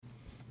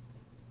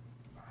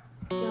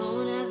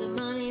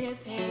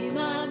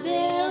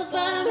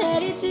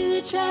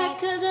track,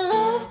 'cause I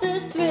love the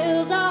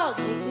thrills. I'll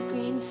take the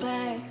green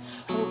flag.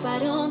 Hope I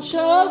don't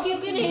choke. You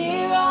can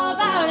hear all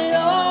about it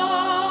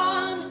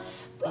on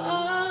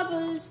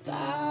Bubba's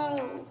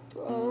Bout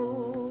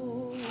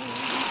Broke.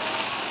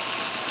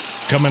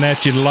 Coming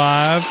at you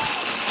live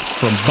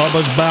from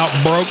Bubba's Bout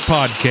Broke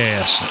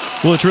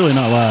podcast. Well, it's really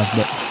not live,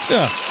 but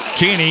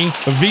Kenny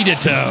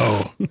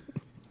Vetetoe.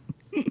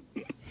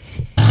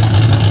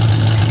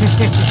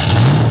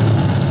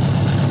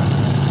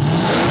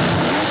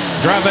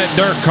 Drive that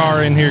dirt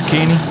car in here,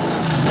 Kenny.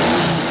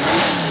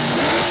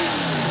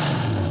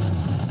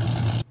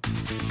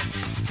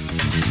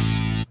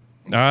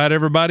 All right,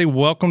 everybody,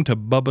 welcome to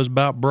Bubba's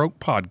Bout Broke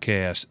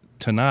podcast.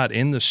 Tonight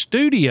in the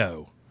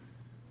studio,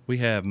 we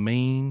have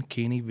mean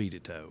Kenny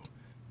Vetetoe.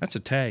 That's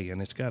Italian.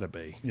 It's got to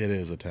be. it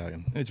is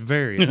Italian. It's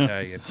very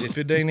Italian. If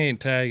it ain't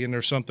Italian,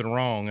 there's something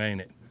wrong,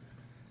 ain't it?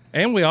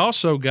 And we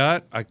also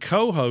got a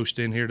co-host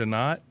in here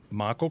tonight,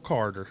 Michael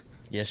Carter.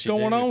 Yes, What's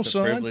going on, it's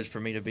son? a privilege for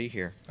me to be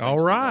here. All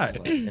Thanks right.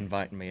 for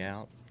inviting me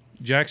out.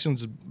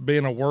 Jackson's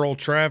being a world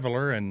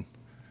traveler, and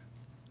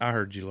I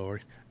heard you,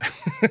 Lori.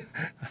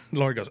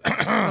 Lori goes,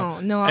 Oh,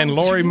 no. And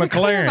Lori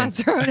McLaren. My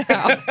throat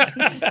out.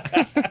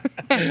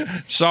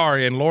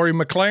 sorry, and Lori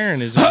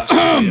McLaren is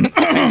in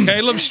and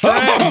Caleb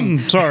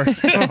Stratton. Sorry.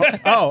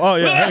 Oh,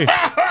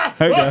 yeah.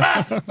 Hey.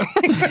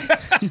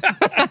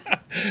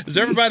 Has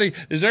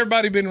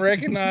everybody been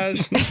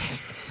recognized?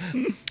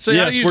 See,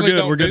 I Yes, usually we're good.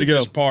 don't We're good do to go.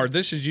 this part.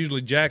 This is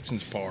usually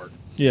Jackson's part.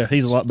 Yeah,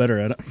 he's a lot better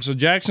at it. So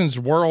Jackson's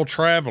world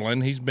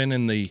traveling. He's been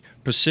in the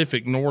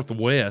Pacific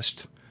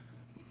Northwest.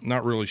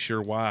 Not really sure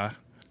why.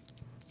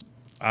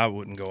 I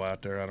wouldn't go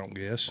out there, I don't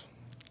guess.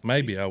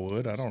 Maybe I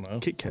would. I don't know.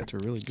 Kit Kats are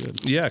really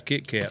good. Yeah,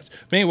 Kit Kats.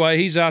 But anyway,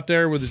 he's out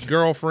there with his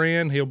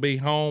girlfriend. He'll be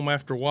home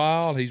after a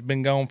while. He's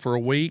been gone for a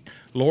week.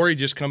 Lori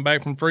just come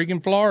back from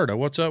freaking Florida.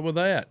 What's up with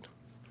that?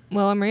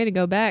 Well, I'm ready to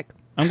go back.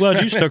 I'm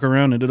glad you stuck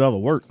around and did all the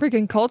work.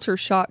 Freaking culture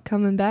shock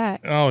coming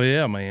back. Oh,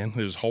 yeah, man.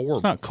 It was horrible.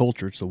 It's not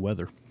culture, it's the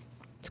weather.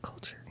 It's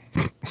culture.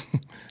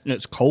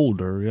 It's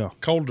colder, yeah.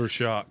 Colder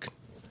shock.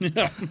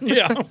 Yeah.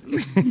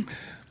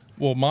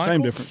 Well, Michael,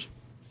 Same difference.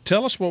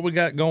 tell us what we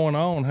got going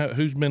on.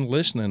 Who's been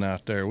listening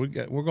out there? We're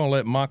going to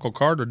let Michael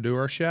Carter do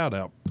our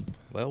shout-out.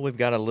 Well, we've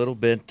got a little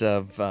bit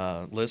of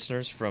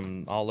listeners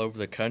from all over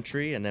the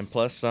country, and then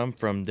plus some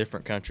from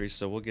different countries.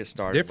 So we'll get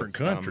started. Different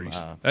with countries.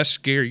 Some, That's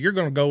scary. You're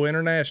going to go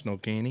international,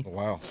 Kenny.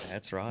 Wow.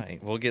 that's right.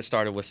 We'll get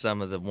started with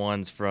some of the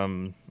ones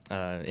from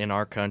in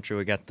our country.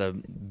 We got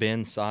the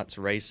Ben Sotz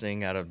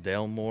Racing out of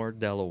Delmore,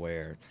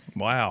 Delaware.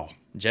 Wow.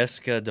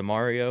 Jessica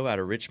DeMario out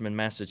of Richmond,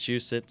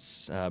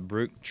 Massachusetts.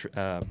 Brooke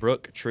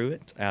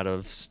Truitt out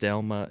of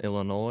Stelma,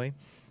 Illinois.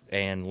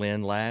 And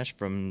Lynn Lash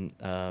from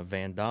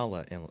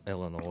Vandala,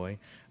 Illinois.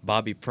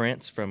 Bobby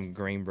Prince from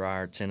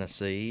Greenbrier,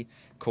 Tennessee.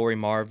 Corey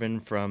Marvin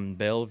from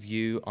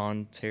Bellevue,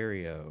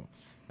 Ontario.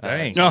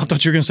 Dang. Oh, I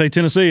thought you were going to say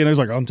Tennessee, and I was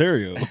like,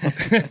 Ontario.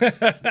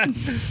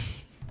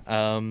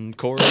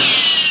 Corey.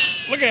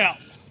 Look out.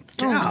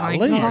 Oh, my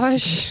Golly.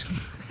 gosh.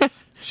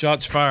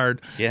 Shots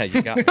fired. Yeah,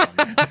 you got one.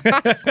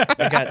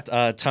 We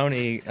got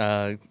Tony,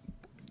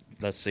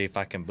 let's see if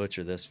I can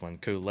butcher this one,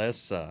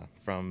 Kulesa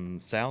from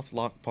South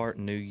Lockport,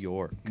 New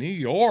York. New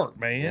York,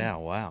 man. Yeah,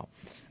 wow.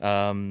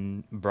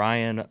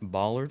 Brian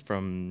Ballard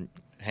from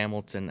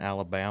Hamilton,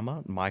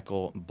 Alabama.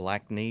 Michael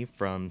Blackney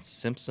from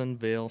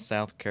Simpsonville,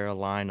 South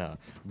Carolina.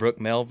 Brooke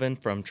Melvin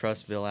from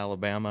Trussville,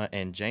 Alabama.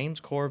 And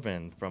James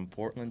Corvin from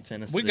Portland,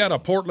 Tennessee. We got a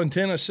Portland,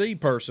 Tennessee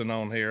person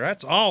on here.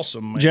 That's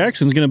awesome, man.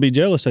 Jackson's going to be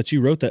jealous that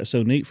you wrote that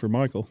so neat for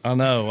Michael. I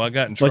know. I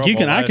got in trouble.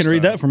 Like, I can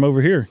read that from over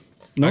here.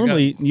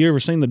 Normally, got- you ever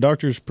seen the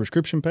doctor's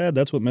prescription pad?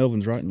 That's what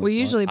Melvin's writing. We looks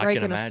usually I break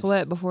can in a imagine.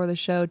 sweat before the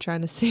show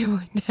trying to see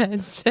what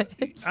Dad says.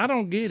 I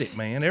don't get it,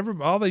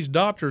 man. All these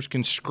doctors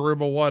can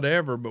scribble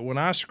whatever, but when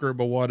I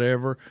scribble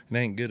whatever, it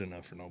ain't good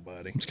enough for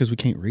nobody. It's because we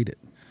can't read it.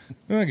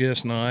 I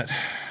guess not.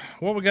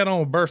 What we got on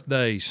with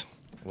birthdays?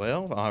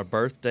 Well, our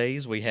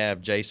birthdays, we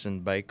have Jason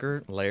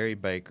Baker, Larry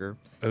Baker,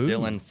 Ooh.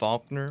 Dylan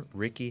Faulkner,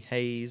 Ricky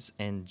Hayes,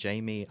 and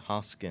Jamie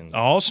Hoskins.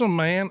 Awesome,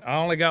 man. I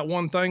only got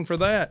one thing for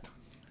that.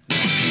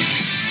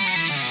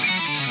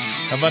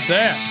 How about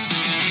that?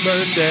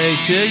 Birthday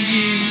to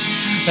you.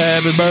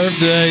 Happy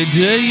birthday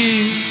to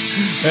you.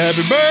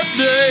 Happy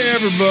birthday,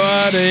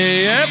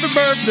 everybody. Happy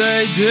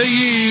birthday to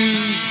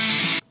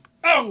you.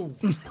 Oh!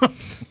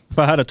 If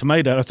I had a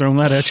tomato, I'd have thrown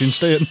that at you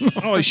instead.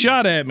 Oh, he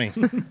shot at me.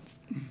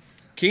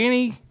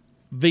 Kenny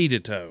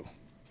Vetetoe.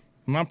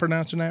 Am I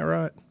pronouncing that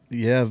right?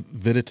 Yeah,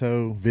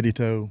 Vetetoe.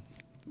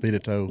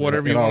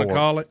 Whatever you want to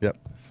call it. Yep.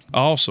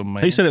 Awesome,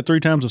 man. He said it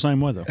 3 times the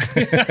same way, though.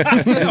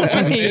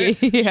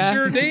 Yeah.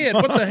 Sure did.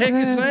 What the heck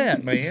is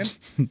that, man?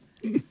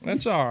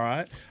 That's all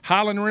right.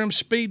 Highland Rim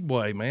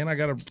Speedway, man. I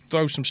got to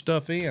throw some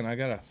stuff in. I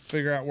got to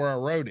figure out where I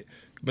wrote it.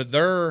 But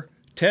their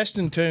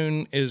testing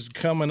tune is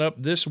coming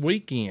up this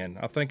weekend.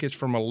 I think it's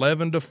from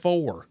 11 to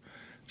 4.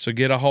 So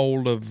get a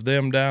hold of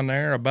them down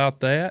there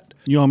about that.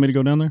 You want me to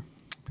go down there?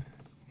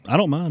 I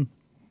don't mind.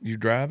 You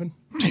driving?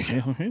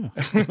 Yeah.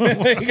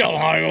 You go,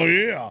 oh,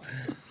 yeah.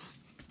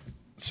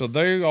 So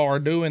they are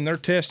doing their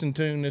testing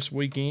tune this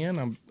weekend.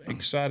 I'm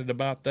excited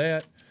about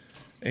that.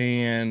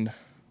 And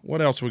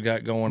what else we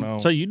got going on?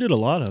 So you did a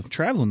lot of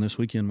traveling this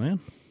weekend, man.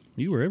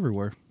 You were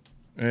everywhere.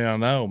 Yeah, I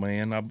know,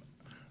 man.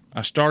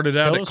 I started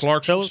out at Tell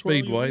Clarksville us where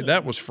you Speedway. went.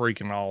 That was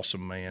freaking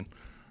awesome, man.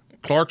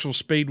 Clarksville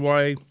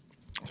Speedway,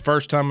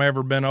 first time I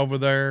ever been over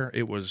there,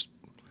 it was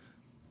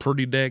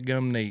pretty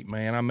dadgum neat,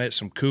 man. I met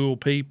some cool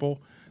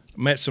people.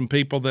 Met some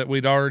people that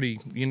we'd already,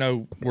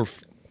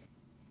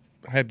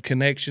 had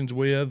connections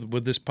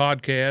with this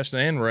podcast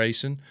and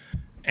racing.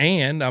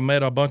 And I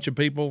met a bunch of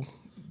people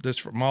that's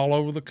from all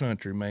over the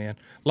country, man.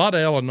 A lot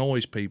of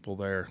Illinois people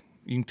there.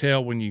 You can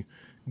tell when you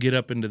get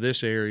up into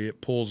this area,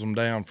 it pulls them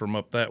down from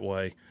up that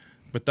way.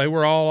 But they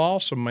were all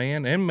awesome,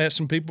 man, and met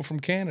some people from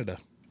Canada.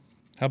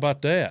 How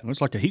about that?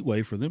 It's like a heat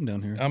wave for them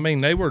down here. I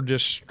mean, they were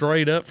just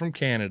straight up from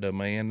Canada,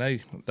 man.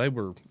 They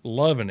were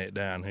loving it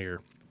down here.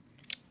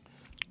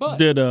 But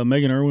Did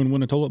Megan Irwin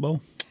win a toilet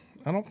bowl?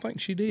 I don't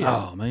think she did.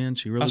 Oh, man,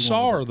 she really I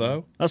saw wanted her, it.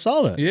 though. I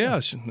saw that. Yeah,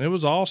 it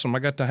was awesome. I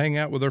got to hang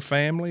out with her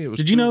family. It was.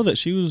 Did you know that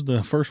she was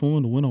the first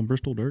woman to win on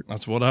Bristol Dirt?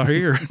 That's what I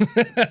hear.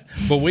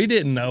 But we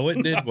didn't know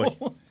it, did we?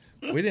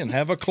 We didn't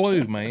have a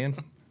clue, man.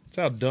 That's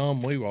how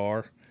dumb we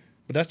are.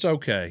 But that's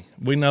okay.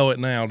 We know it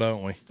now,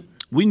 don't we?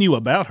 We knew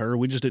about her.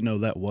 We just didn't know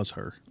that was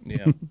her.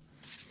 Yeah.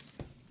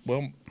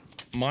 Well,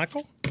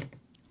 Michael,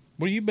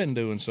 what have you been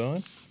doing,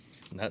 son?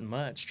 Nothing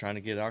much. Trying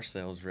to get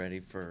ourselves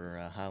ready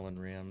for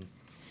Highland Rim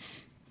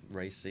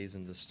race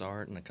season to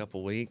start in a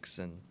couple weeks,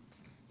 and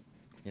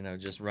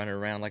just running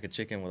around like a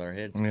chicken with our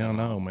heads. Yeah, I cut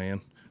know, off,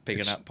 man.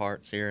 picking up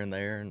parts here and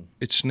there, and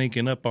It's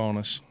sneaking up on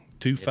us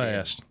too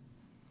fast. is.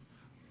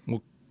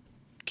 Well,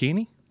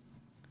 Kenny,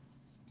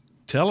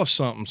 tell us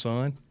something,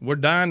 son. We're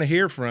dying to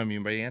hear from you,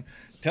 man.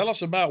 Tell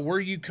us about where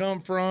you come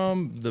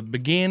from, the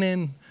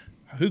beginning.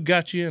 Who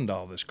got you into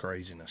all this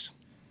craziness?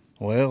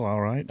 Well,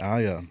 all right.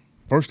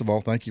 First of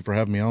all, thank you for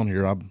having me on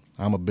here.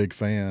 I'm a big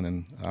fan,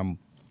 and I'm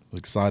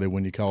excited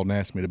when you called and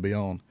asked me to be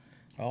on.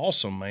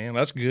 Awesome, man.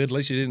 That's good. At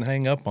least you didn't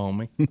hang up on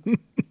me.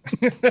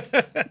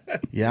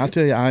 Yeah, I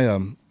tell you, I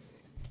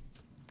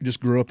just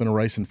grew up in a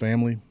racing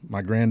family.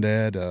 My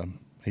granddad,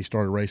 he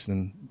started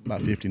racing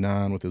about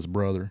 59 with his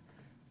brother,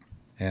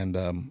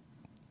 and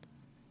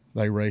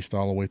they raced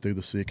all the way through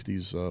the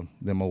 60s,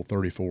 them old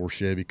 34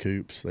 Chevy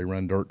Coupes. They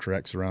run dirt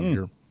tracks around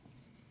here.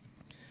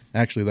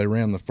 Actually, they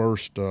ran the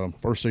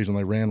first season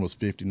they ran was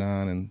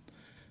 59 and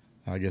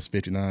I guess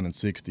 59 and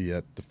 60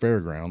 at the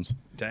fairgrounds.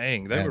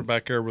 Dang, they were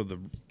back there with the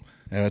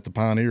At the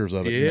pioneers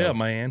of it. yeah,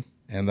 man.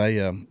 And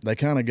they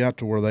kind of got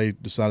to where they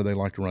decided they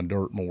liked to run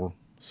dirt more.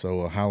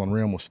 So Highland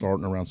Rim was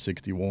starting around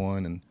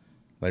 61, and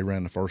they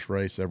ran the first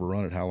race ever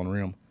run at Highland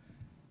Rim.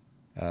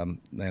 And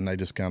they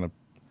just kind of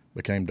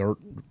became dirt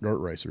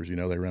racers.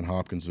 They ran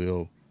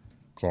Hopkinsville,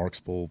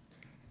 Clarksville,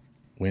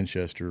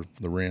 Winchester,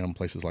 the Rim,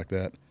 places like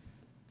that.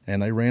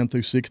 And they ran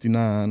through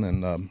 69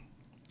 and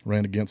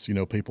ran against,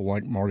 people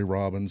like Marty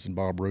Robbins and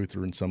Bob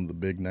Ruther and some of the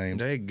big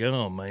names.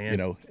 Daggum,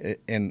 man.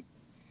 And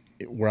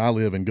where I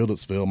live in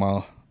Goodlettsville,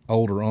 my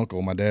older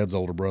uncle, my dad's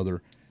older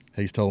brother,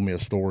 he's told me a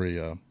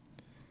story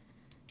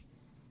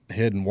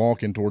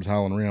walking towards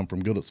Highland Rim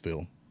from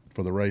Goodlettsville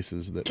for the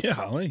races that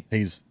Golly.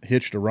 he's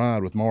hitched a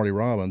ride with Marty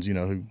Robbins,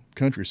 who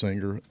country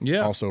singer, Yeah.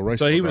 also a race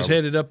So car he was driver.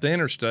 headed up the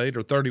interstate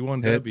or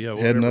 31W,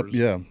 or heading whatever up, was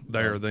yeah.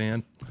 there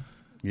then.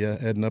 Yeah,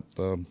 heading up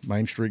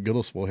Main Street,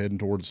 Goodlettsville, heading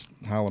towards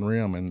Highland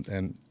Rim,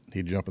 and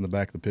he'd jump in the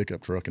back of the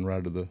pickup truck and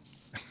ride to the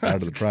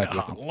track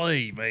with him.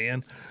 Golly,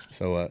 man.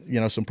 So,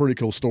 some pretty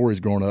cool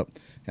stories growing up.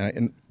 And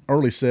in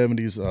early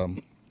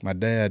 70s, my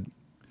dad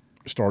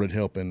started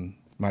helping.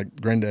 My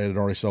granddad had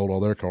already sold all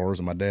their cars,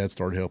 and my dad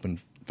started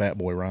helping Fat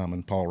Boy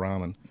Ryman, Paul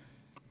Ryman,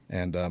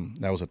 and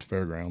that was at the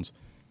fairgrounds.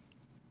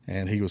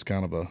 And he was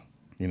kind of a,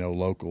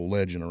 local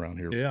legend around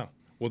here. Yeah.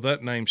 Well,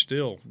 that name's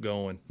still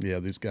going. Yeah,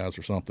 these guys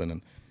are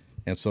something.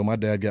 And so my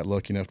dad got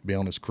lucky enough to be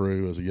on his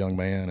crew as a young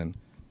man,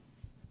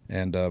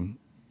 and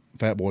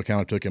Fat Boy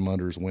kind of took him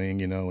under his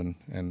wing,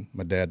 and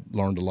my dad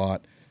learned a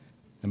lot.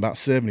 And about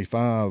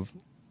 75,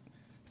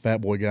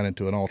 Fat Boy got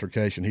into an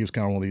altercation. He was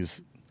kind of one of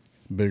these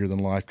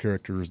bigger-than-life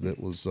characters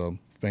that was a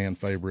fan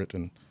favorite,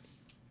 and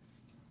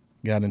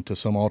got into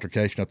some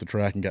altercation at the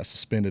track and got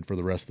suspended for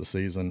the rest of the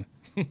season.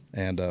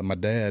 And my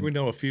dad... We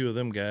know a few of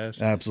them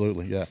guys.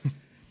 Absolutely, yeah.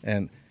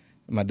 And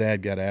my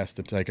dad got asked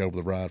to take over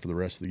the ride for the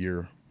rest of the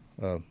year,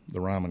 the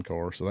Ryman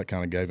car, so that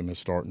kind of gave him his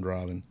start in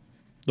driving.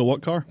 The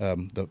what car?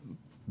 The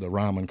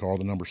Ryman car,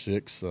 the number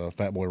 6,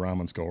 Fat Boy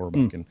Ryman's car.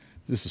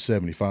 This was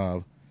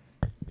 75,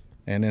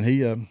 and then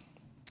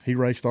he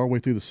raced all the way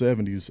through the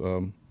 70s.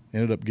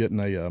 Ended up getting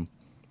a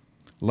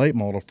late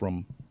model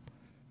from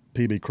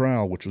PB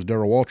Crowell, which was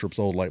Darrell Waltrip's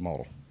old late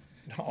model.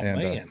 Oh, and,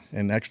 man.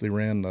 And actually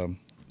ran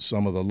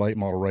some of the late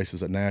model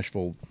races at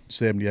Nashville,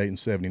 78 and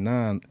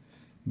 79.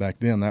 Back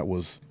then, that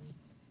was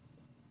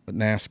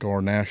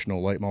NASCAR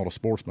National Late Model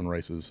Sportsman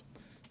races,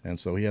 and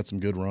so he had some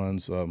good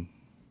runs.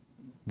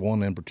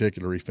 One in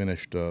particular, he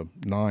finished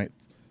 9th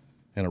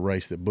in a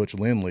race that Butch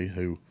Lindley,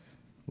 who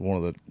one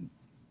of the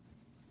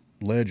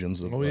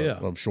legends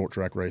of short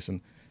track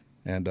racing,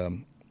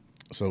 and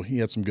so he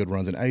had some good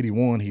runs. In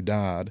 '81, he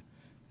died,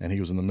 and he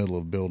was in the middle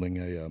of building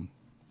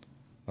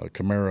a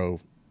Camaro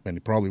and he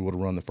probably would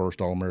have run the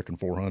first All-American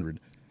 400,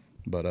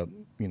 but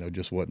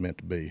just wasn't meant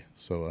to be.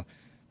 So,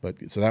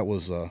 so that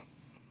was, at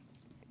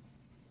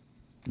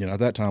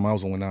that time I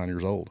was only 9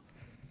 years old,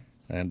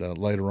 and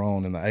later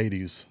on in the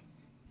 '80s,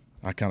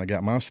 I kind of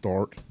got my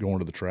start going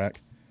to the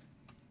track.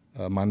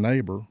 My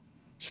neighbor,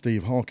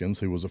 Steve Hawkins,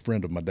 who was a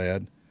friend of my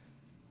dad,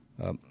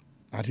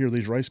 I'd hear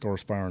these race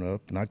cars firing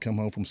up, and I'd come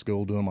home from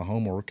school doing my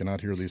homework, and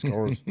I'd hear these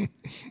cars.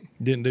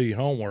 Didn't do your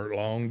homework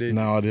long, did you?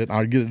 No, I didn't.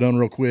 I'd get it done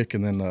real quick,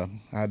 and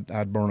then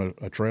I'd burn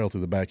a trail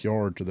through the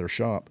backyard to their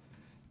shop,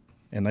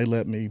 and they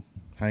let me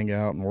hang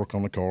out and work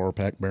on the car,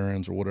 pack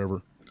bearings or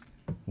whatever.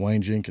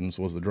 Wayne Jenkins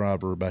was the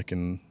driver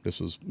this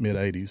was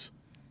mid-'80s.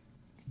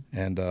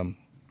 And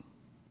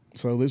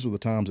so these were the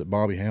times that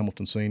Bobby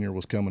Hamilton Sr.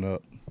 was coming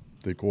up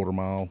the quarter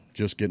mile,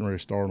 just getting ready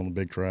to start on the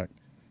big track.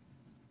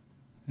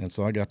 And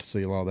so I got to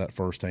see a lot of that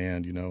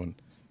firsthand, and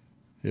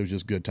it was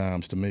just good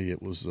times to me.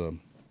 It was,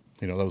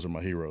 those are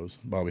my heroes.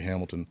 Bobby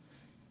Hamilton,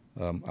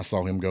 I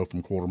saw him go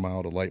from quarter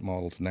mile to late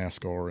model to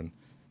NASCAR, and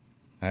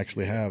I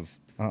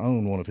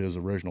own one of his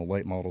original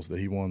late models that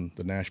he won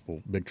the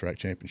Nashville Big Track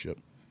Championship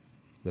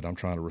that I'm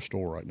trying to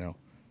restore right now.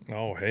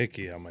 Oh, heck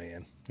yeah,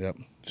 man. Yep.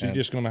 So you're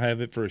just going to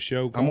have it for a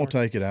show car? I'm going to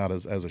take it out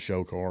as a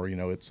show car.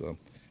 It's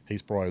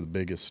he's probably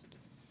the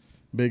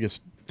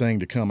biggest thing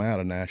to come out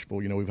of Nashville.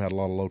 We've had a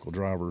lot of local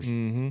drivers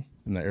in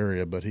the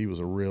area, but he was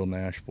a real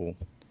Nashville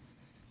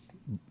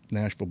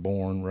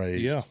born,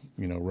 raised,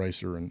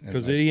 racer.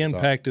 Because he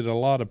impacted a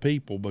lot of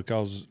people,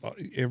 because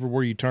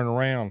everywhere you turn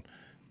around,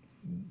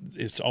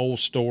 it's old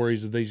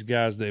stories of these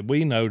guys that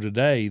we know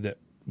today that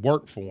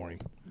worked for him.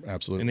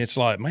 Absolutely. And it's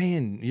like,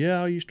 man,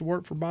 yeah, I used to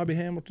work for Bobby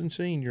Hamilton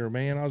Sr.,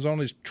 man. I was on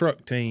his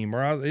truck team.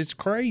 It's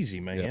crazy,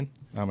 man.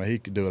 Yeah. I mean, he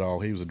could do it all.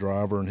 He was a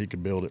driver, and he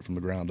could build it from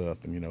the ground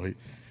up. And,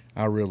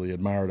 I really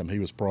admired him. He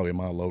was probably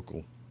my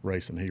local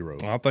racing hero.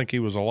 I think he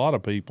was a lot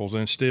of people's,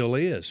 and still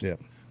is. Yeah.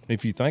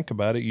 If you think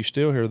about it, you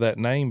still hear that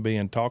name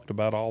being talked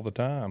about all the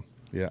time.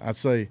 Yeah, I'd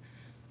say,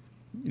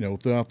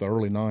 throughout the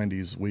early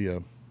 90s, we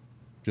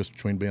just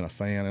between being a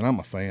fan, and I'm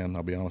a fan,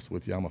 I'll be honest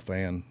with you, I'm a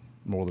fan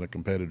more than a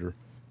competitor.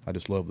 I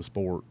just love the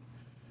sport.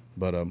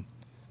 But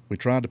we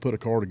tried to put a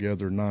car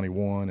together in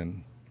 '91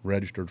 and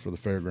registered for the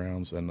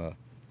fairgrounds, and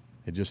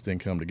it just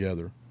didn't come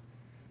together.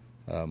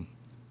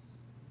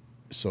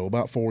 So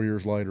about 4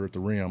 years later at the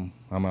Rim,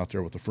 I'm out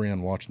there with a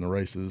friend watching the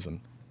races,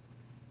 and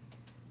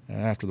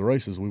after the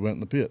races, we went in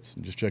the pits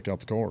and just checked out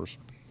the cars.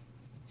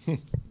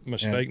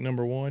 Mistake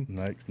number one?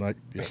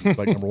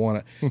 Mistake number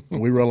one.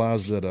 We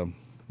realized that,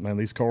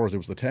 these cars, it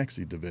was the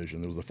taxi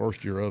division. It was the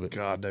first year of it.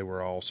 God, they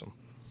were awesome.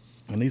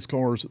 And these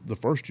cars, the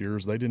first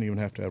years, they didn't even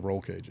have to have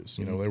roll cages.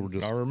 They were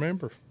just... I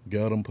remember.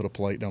 Gut them, put a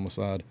plate down the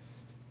side.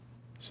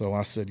 So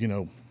I said,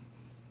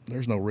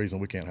 there's no reason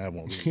we can't have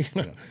one of these.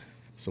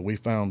 So we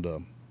found...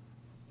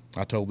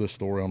 I told this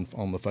story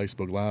on the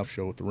Facebook Live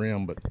show at the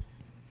Rim, but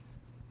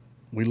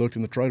we looked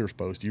in the Trader's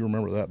Post. You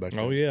remember that back then?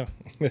 Oh, yeah.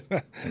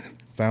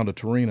 Found a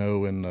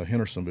Torino in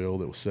Hendersonville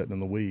that was sitting in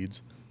the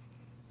weeds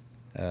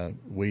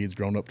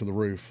grown up to the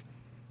roof.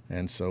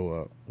 And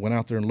so went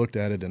out there and looked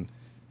at it, and,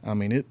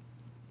 it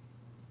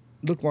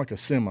looked like a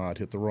semi had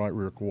hit the right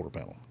rear quarter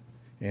panel.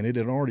 And it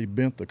had already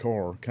bent the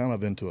car kind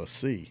of into a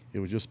C. It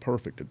was just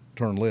perfect to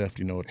turn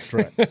left, at the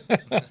track.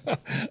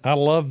 I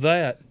love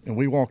that. And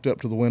we walked up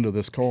to the window of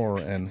this car,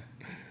 and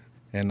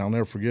I'll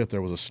never forget,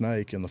 there was a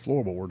snake in the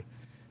floorboard,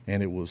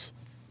 and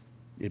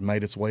it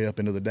made its way up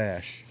into the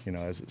dash,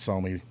 as it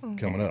saw me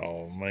coming up.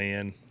 Oh,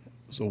 man.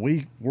 So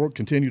we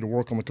continued to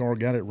work on the car,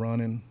 got it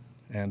running,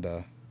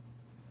 and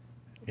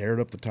aired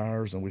up the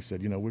tires, and we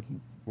said, we're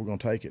going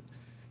to take it.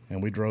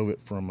 And we drove it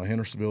from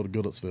Hendersonville to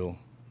Goodlettsville.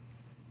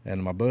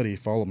 And my buddy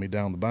followed me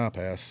down the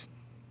bypass.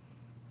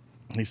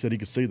 He said he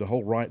could see the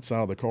whole right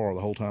side of the car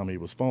the whole time he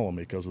was following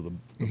me because of the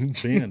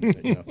bend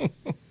in it,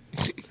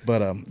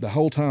 But the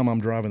whole time I'm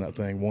driving that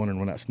thing, wondering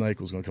when that snake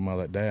was going to come out of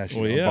that dash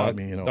and bite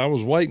me. I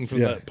was waiting for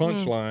that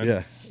punchline.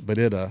 Yeah, but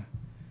it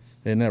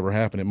never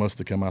happened. It must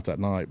have come out that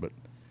night. But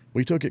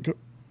we took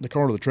the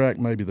car to the track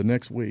maybe the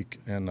next week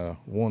and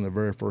won the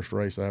very first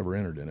race I ever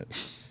entered in it.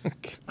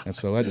 And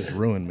so that just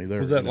ruined me there.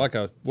 Was that like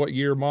what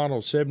year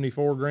model?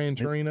 74 Gran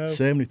Torino?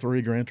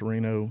 73 Gran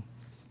Torino.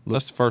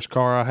 That's the first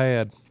car I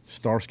had.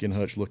 Starsky and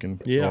Hutch looking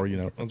car,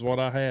 That's what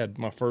I had,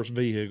 my first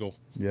vehicle.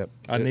 Yep.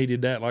 I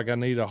needed that like I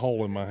needed a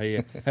hole in my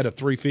head. Had a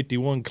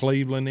 351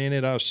 Cleveland in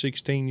it. I was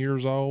 16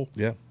 years old.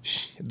 Yeah.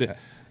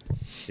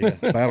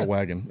 Battle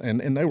wagon.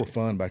 And they were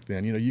fun back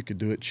then. You could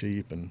do it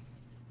cheap,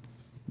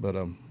 but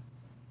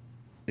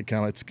it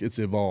kind of it's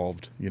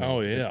evolved,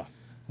 Oh, yeah.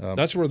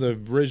 That's where the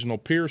original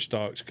Pier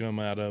stocks come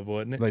out of,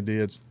 wasn't it? They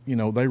did.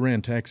 They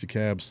ran taxi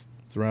cabs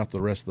throughout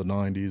the rest of the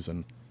 90s,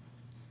 and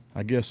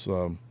I guess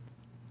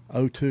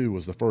 02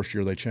 was the first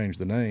year they changed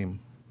the name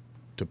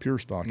to Pure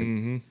Stock,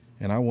 and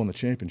I won the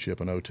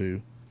championship in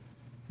 02,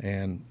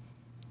 and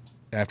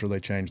after they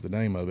changed the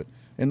name of it,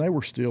 and they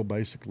were still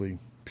basically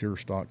pure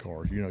stock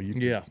cars.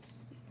 You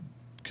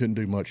couldn't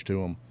do much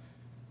to them,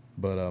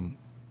 but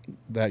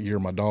that year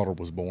my daughter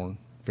was born,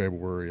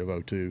 February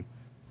of 02.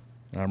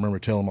 And I remember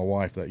telling my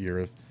wife that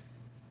year,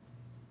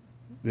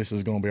 this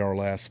is going to be our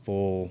last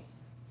full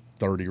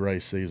 30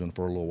 race season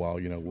for a little while.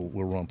 You know,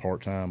 we'll run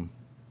part-time,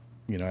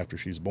 you know, after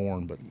she's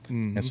born. But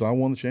and so I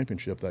won the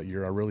championship that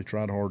year. I really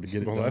tried hard to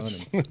get it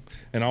done.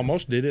 And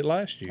almost did it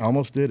last year.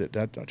 Almost did it.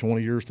 That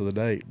 20 years to the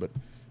date. But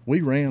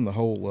we ran the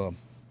whole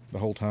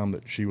time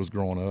that she was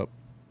growing up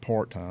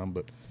part-time,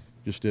 but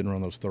just didn't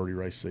run those 30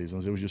 race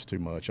seasons. It was just too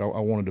much. I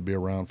wanted to be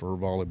around for her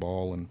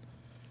volleyball and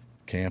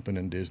camping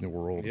in Disney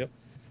World. Yep.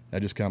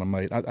 That just kind of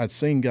made – I'd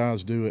seen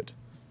guys do it,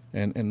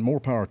 and more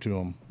power to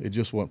them. It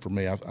just wasn't for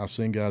me. I've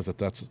seen guys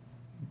that's a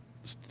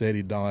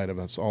steady diet of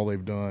that's all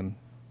they've done,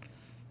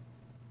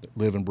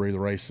 live and breathe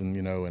racing,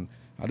 you know, and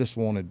I just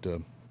wanted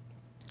to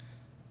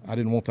 – I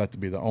didn't want that to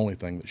be the only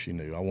thing that she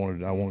knew. I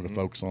wanted to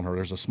focus on her.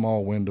 There's a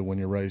small window when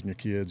you're raising your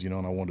kids, you know,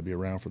 and I wanted to be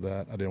around for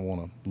that. I didn't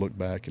want to look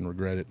back and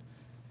regret it.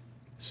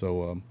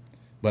 So,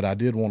 but I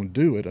did want to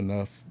do it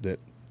enough that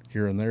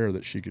here and there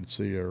that she could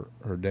see her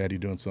daddy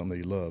doing something that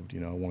he loved.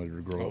 You know, I wanted her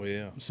to grow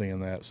up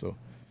seeing that. So,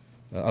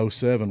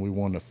 07, we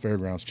won the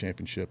Fairgrounds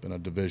Championship in a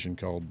division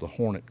called the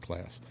Hornet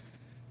class,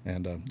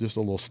 and just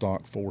a little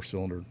stock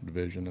 4-cylinder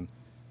division,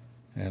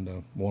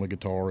 and won a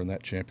guitar in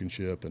that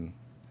championship, and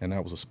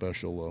that was a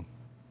special,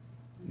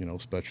 you know,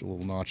 special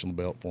little notch on the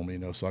belt for me. You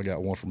know, so I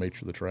got one from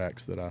each of the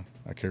tracks that I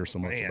care so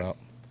much about.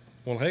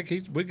 Well, heck,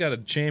 we got a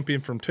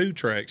champion from 2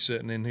 tracks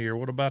sitting in here.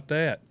 What about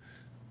that?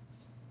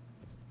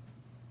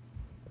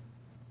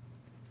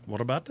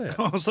 What about that?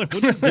 I was like,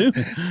 what are you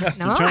doing?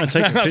 Trying to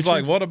take a picture? I was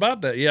like, what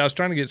about that? Yeah, I was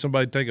trying to get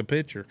somebody to take a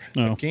picture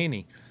of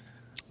Kenny.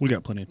 We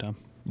got plenty of time.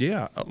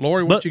 Yeah.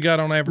 Lori, what you got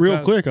on advertising?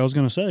 Real quick, I was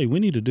going to say, we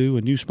need to do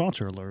a new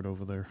sponsor alert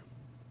over there.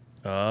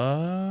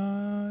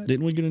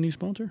 Didn't we get a new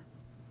sponsor?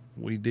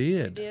 We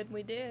did.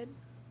 We did.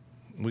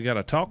 We got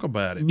to talk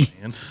about it,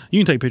 man. You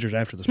can take pictures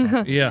after the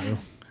sponsor. Yeah.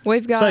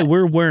 We've got. Say,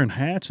 we're wearing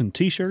hats and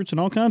T-shirts and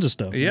all kinds of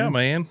stuff. Yeah,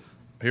 man.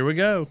 Here we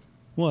go.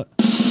 What?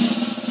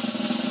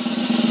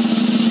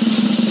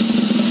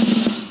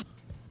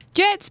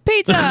 Jet's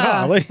Pizza.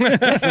 Golly.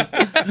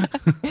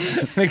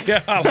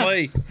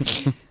 Golly.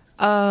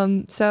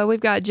 So we've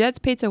got Jet's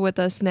Pizza with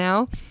us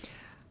now.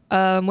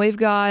 We've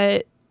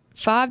got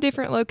 5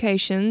 different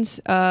locations.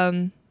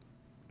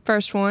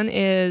 First one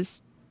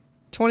is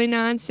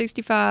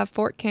 2965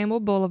 Fort Campbell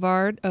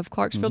Boulevard of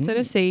Clarksville,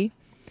 Tennessee.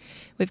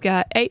 We've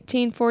got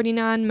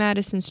 1849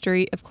 Madison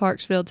Street of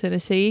Clarksville,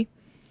 Tennessee.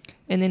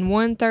 And then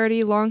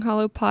 130 Long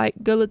Hollow Pike,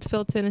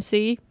 Goodlettsville,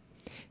 Tennessee.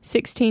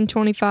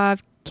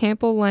 1625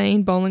 Campbell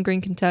Lane, Bowling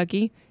Green,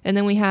 Kentucky. And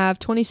then we have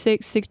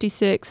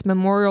 2666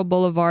 Memorial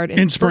Boulevard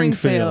in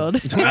Springfield.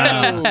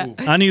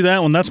 I knew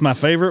that one. That's my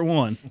favorite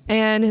one.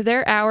 And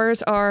their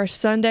hours are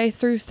Sunday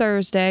through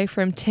Thursday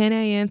from 10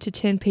 a.m. to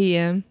 10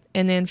 p.m.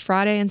 and then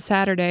Friday and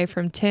Saturday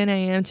from 10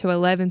 a.m. to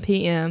 11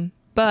 p.m.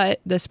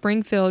 But the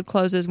Springfield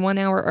closes 1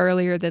 hour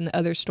earlier than the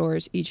other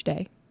stores each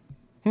day.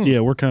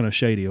 Yeah, we're kind of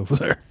shady over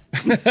there.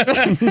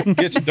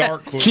 Gets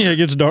dark quick. Yeah, it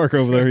gets dark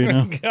over there, you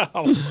know.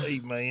 Golly,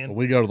 man. Well,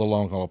 we go to the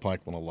Long Hollow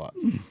Pike one a lot.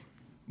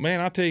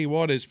 Man, I tell you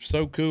what, it's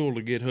so cool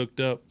to get hooked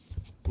up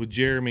with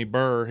Jeremy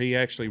Burr. He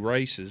actually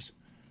races,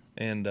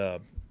 and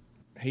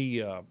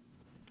he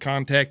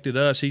contacted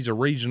us. He's a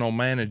regional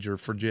manager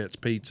for Jet's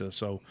Pizza,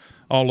 so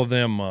all of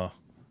them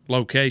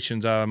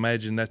locations, I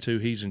imagine that's who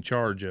he's in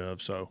charge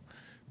of. So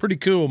pretty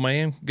cool,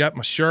 man. Got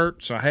my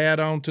shirts, a hat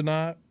on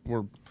tonight.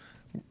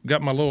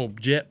 Got my little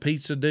Jet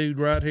Pizza dude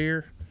right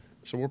here.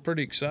 So we're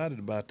pretty excited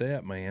about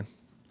that, man.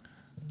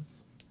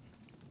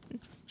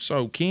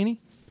 So,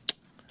 Kenny,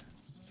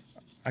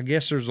 I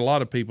guess there's a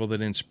lot of people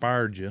that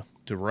inspired you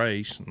to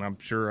race, and I'm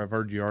sure I've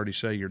heard you already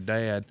say your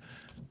dad,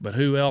 but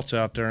who else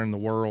out there in the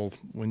world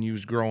when you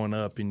was growing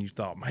up and you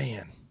thought,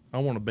 man, I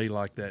want to be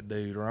like that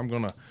dude, or I'm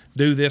going to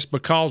do this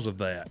because of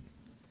that?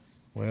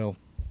 Well,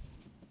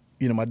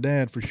 you know, my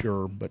dad for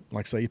sure, but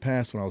like I say, he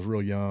passed when I was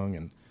real young,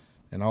 and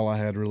all I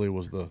had really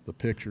was the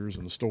pictures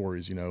and the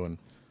stories, you know,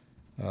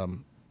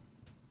 and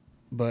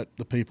but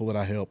the people that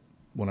I helped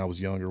when I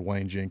was younger,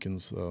 Wayne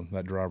Jenkins,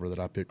 that driver that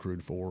I pit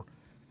crewed for,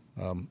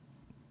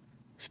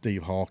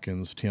 Steve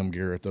Hawkins, Tim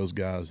Garrett, those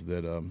guys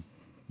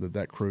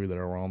that crew that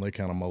I were on, they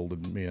kind of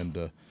molded me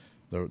into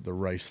the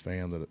race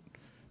fan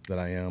that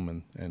I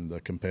am and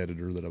the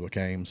competitor that I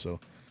became.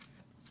 So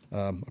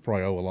I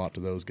probably owe a lot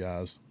to those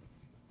guys.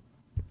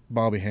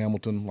 Bobby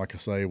Hamilton, like I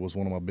say, was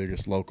one of my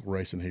biggest local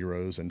racing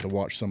heroes, and to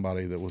watch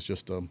somebody that was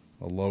just a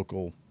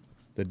local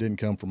that didn't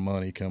come from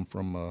money, come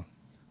from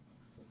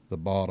the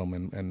bottom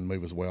and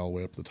move his way all the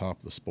way up to the top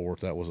of the sport,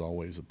 that was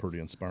always a pretty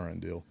inspiring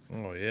deal.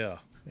 Oh, yeah.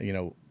 You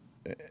know,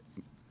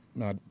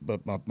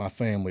 but my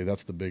family,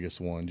 that's the biggest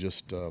one.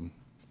 Just,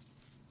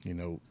 you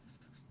know,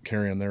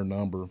 carrying their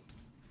number.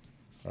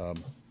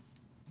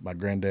 My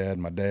granddad,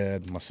 my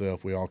dad,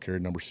 myself, we all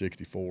carried number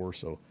 64.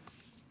 So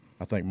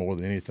I think more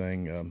than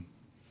anything,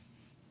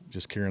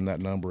 just carrying that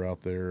number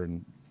out there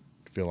and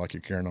feel like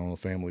you're carrying on a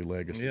family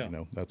legacy, you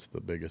know, that's the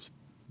biggest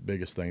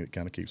thing that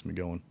kind of keeps me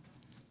going.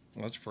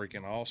 Well, that's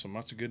freaking awesome.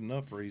 That's a good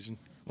enough reason.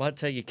 Well, I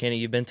tell you, Kenny,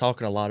 you've been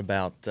talking a lot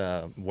about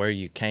where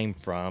you came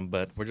from,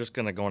 but we're just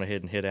going to go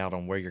ahead and hit out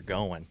on where you're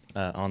going.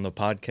 On the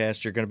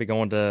podcast, you're going to be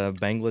going to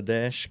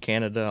Bangladesh,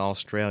 Canada,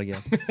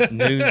 Australia,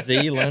 New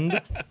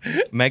Zealand,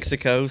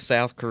 Mexico,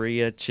 South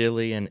Korea,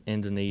 Chile, and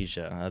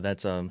Indonesia.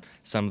 That's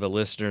some of the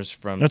listeners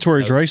from That's where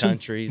he's those racing?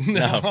 countries.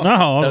 No,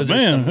 No, those are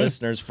man. some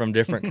listeners from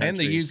different And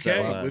countries. the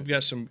UK. So, We've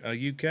got some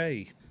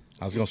UK.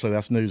 I was going to say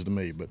that's news to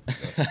me, but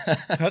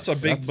That's a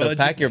big so budget.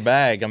 pack your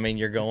bag. I mean,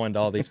 you're going to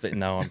all these.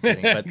 No, I'm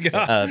kidding.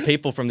 But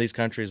people from these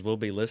countries will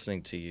be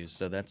listening to you.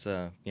 So that's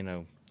a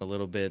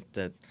little bit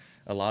that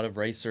a lot of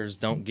racers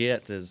don't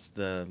get is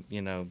the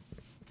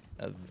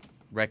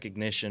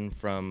recognition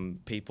from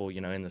people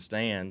in the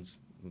stands.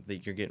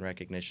 That you're getting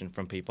recognition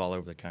from people all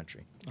over the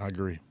country. I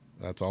agree.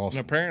 That's And awesome.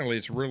 apparently,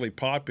 it's really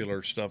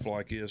popular stuff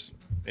like this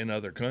in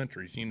other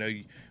countries.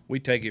 We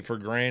take it for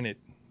granted,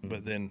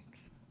 but then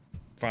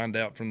find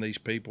out from these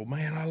people,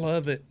 man, I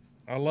love it.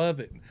 I love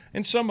it.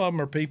 And some of them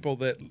are people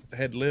that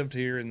had lived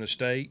here in the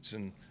States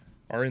and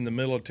are in the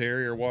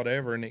military or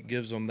whatever, and it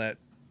gives them that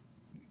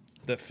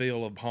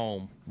feel of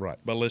home Right.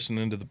 by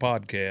listening to the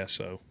podcast.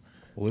 So,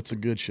 Well, it's a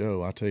good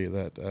show. I tell you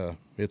that.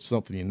 It's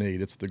something you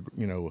need. It's the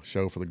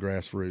show for the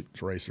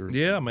grassroots racers.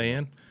 yeah,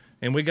 man.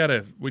 And we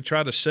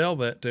try to sell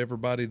that to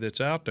everybody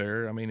that's out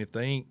there. I mean, if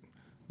they ain't,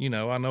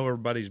 I know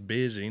everybody's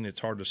busy and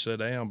it's hard to sit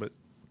down, but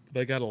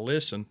they got to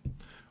listen.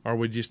 Or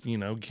we just,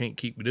 can't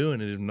keep doing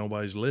it if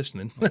nobody's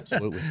listening.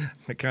 Absolutely.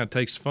 It kind of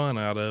takes fun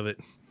out of it.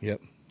 Yep.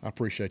 I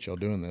appreciate y'all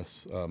doing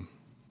this.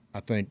 I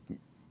think,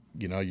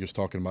 you was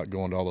talking about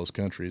going to all those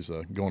countries.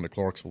 Going to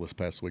Clarksville this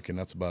past weekend,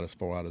 that's about as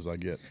far out as I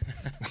get.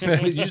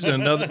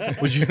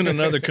 Was you in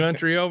another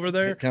country over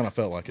there? Kind of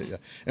felt like it, yeah.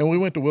 And we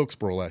went to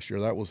Wilkesboro last year.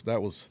 That was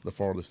the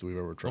farthest we've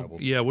ever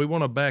traveled. Yeah, we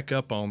want to back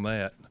up on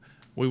that.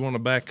 We want to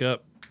back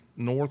up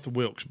north of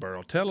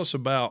Wilkesboro. Tell us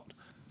about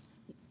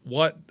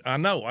what I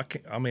know. I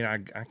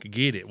could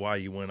get it why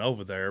you went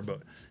over there,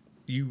 but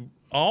you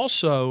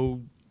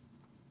also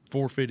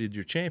forfeited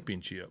your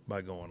championship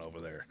by going over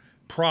there.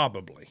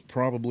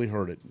 Probably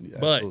heard it.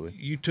 But Absolutely.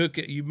 you took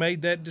it. You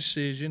made that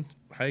decision.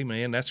 Hey,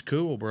 man, that's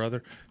cool,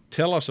 brother.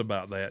 Tell us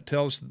about that.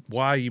 Tell us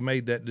why you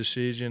made that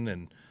decision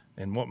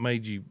and what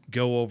made you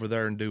go over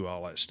there and do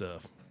all that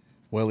stuff.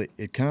 Well,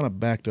 it kind of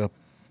backed up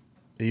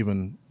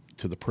even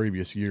to the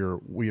previous year.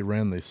 We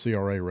ran the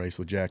CRA race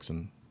with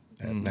Jackson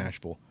at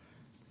Nashville.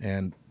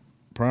 And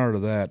prior to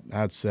that,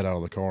 I'd sat out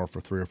of the car for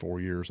 3 or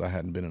 4 years. I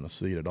hadn't been in a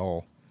seat at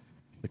all.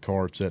 The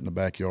car had sat in the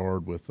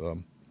backyard with,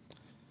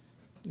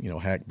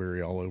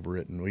 hackberry all over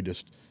it, and we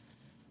just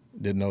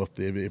didn't know if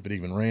it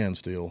even ran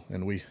still.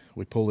 And we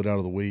pulled it out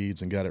of the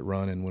weeds and got it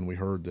running when we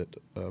heard that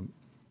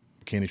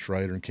Kenny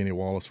Schrader and Kenny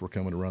Wallace were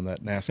coming to run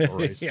that NASCAR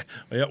race.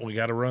 Yeah, we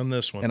got to run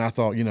this one. And I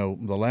thought,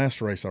 the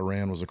last race I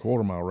ran was a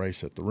quarter-mile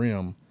race at the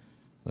Rim.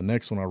 The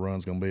next one I run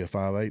is going to be a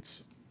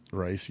 5/8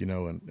 race,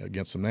 and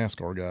against some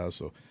NASCAR guys.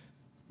 So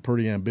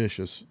pretty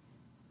ambitious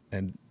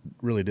and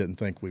really didn't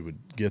think we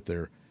would get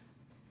there.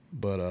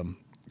 But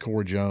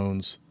Corey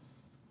Jones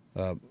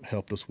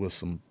helped us with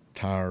some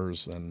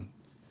tires and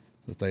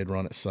that they'd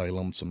run at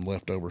Salem, some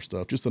leftover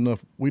stuff, just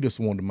enough. We just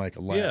wanted to make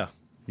a lap.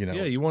 Yeah.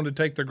 Yeah, you wanted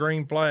to take the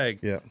green flag.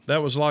 Yeah.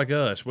 That was like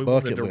us. We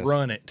Bucket wanted to list.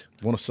 run it.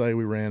 Want to say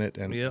we ran it,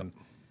 and Yep.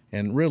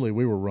 and really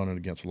we were running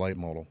against late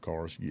model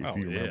cars. If Oh,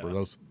 you remember,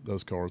 yeah.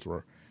 those cars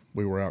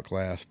we were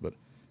outclassed. But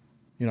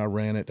I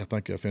ran it. I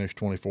think I finished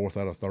 24th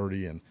out of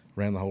 30 and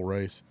ran the whole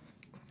race,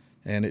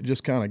 and it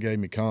just kind of gave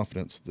me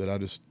confidence that I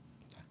just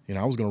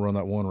I was going to run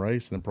that one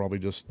race and then probably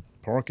just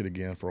park it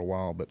again for a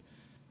while. But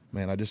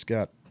man, I just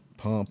got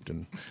pumped,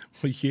 and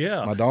Well,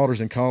 yeah. my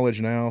daughter's in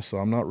college now, so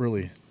I'm not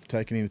really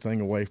taking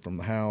anything away from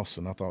the house.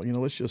 And I thought,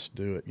 let's just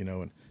do it,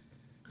 And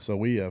so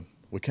we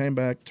came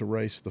back to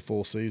race the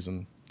full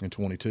season in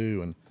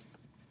 22,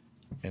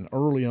 and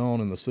early on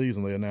in the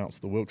season they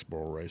announced the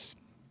Wilkesboro race,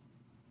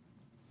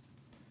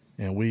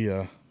 and me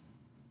and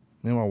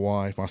my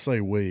wife. I say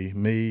we,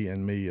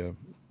 me,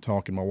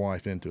 talking my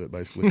wife into it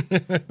basically.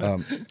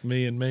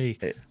 Me and me.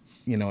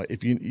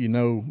 If you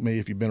know me,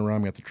 if you've been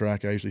around me at the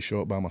track, I usually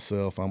show up by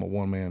myself. I'm a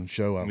one-man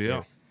show out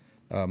Yeah.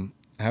 there.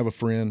 I have a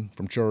friend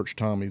from church,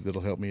 Tommy,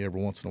 that'll help me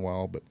every once in a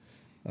while, but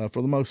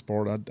for the most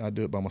part, I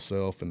do it by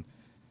myself.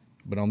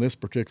 But on this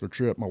particular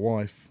trip, my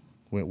wife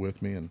went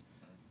with me,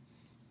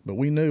 but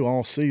we knew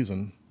all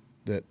season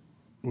that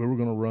we were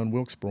going to run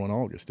Wilkesboro in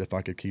August if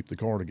I could keep the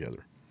car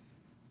together.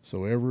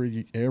 So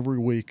every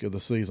week of the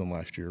season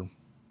last year,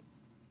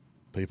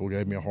 people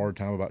gave me a hard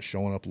time about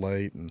showing up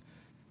late and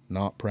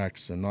not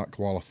practicing, not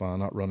qualifying,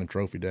 not running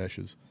trophy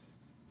dashes.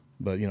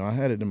 But, I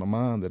had it in my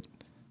mind that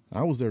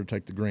I was there to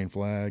take the green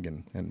flag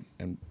and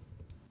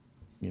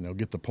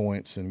get the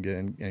points and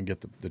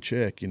get the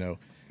check, And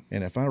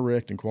if I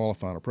wrecked in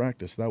qualifying or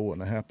practice, that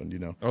wouldn't have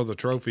happened, Oh, the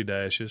trophy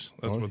dashes.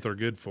 That's what they're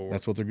good for.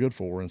 That's what they're good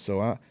for. And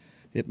so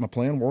my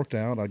plan worked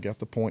out. I got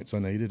the points I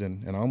needed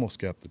and I almost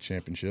got the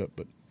championship.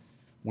 But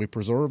we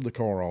preserved the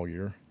car all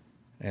year.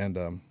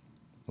 And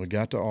we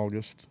got to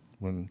August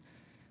and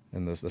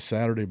the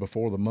Saturday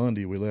before the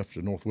Monday we left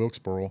to North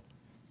Wilkesboro,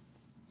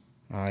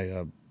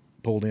 I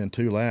pulled in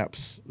 2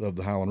 laps of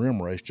the Highland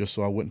Rim race just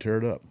so I wouldn't tear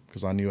it up,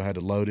 because I knew I had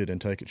to load it and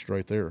take it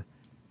straight there.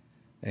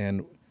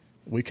 And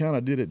we kind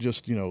of did it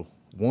just,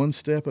 one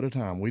step at a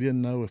time. We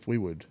didn't know if we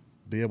would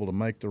be able to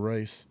make the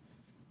race,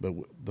 but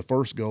the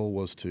first goal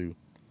was to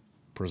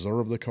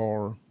preserve the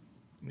car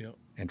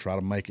and try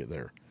to make it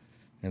there.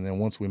 And then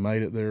once we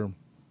made it there,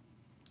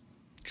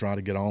 try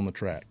to get on the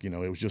track. It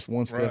was just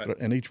one step,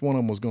 and each one of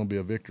them was going to be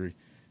a victory.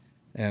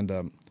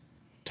 And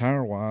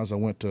tire-wise, I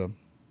went to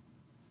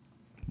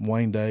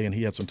Wayne Day, and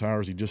he had some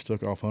tires he just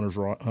took off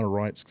Hunter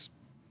Wright's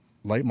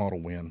late model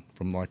win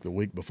from like the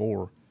week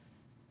before.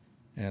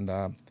 And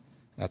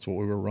that's what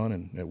we were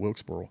running at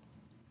Wilkesboro.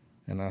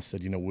 And I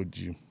said, would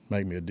you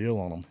make me a deal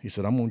on them? He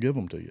said, I'm going to give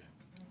them to you.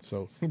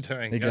 So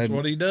Dang, that's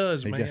what he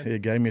does, man. He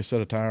gave me a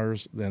set of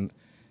tires, and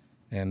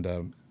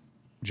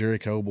Jerry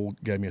Coble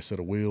gave me a set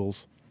of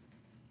wheels.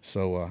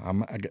 So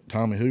I got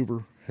Tommy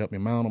Hoover helped me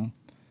mount them,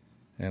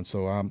 and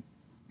so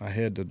I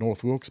head to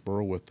North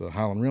Wilkesboro with the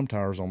Highland Rim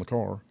tires on the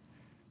car,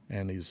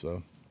 and these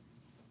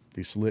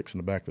slicks in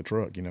the back of the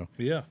truck.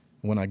 Yeah.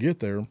 When I get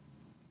there,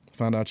 I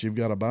find out you've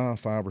got to buy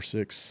 5 or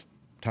 6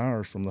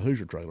 tires from the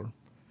Hoosier trailer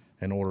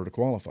in order to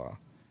qualify,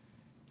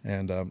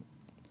 and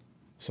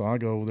so I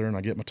go over there and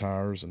I get my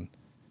tires, and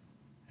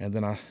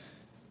then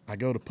I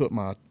go to put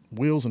my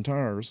wheels and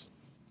tires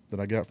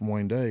that I got from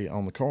Wayne Day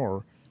on the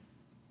car,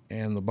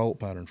 and the bolt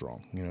pattern's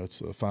wrong.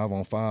 It's a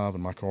 5-on-5,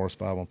 and my car's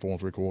 5-on-4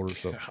 3/4.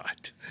 So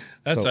God,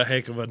 that's a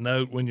heck of a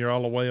note when you're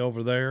all the way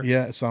over there.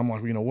 Yeah, so I'm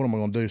like, what am I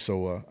going to do?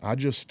 So I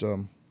just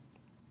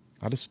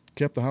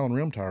kept the Highland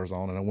Rim tires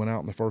on, and I went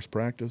out in the first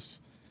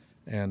practice,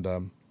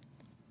 and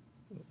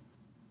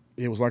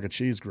it was like a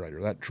cheese grater.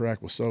 That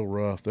track was so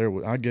rough.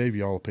 I gave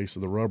you all a piece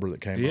of the rubber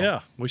that came off. Yeah,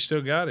 we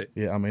still got it.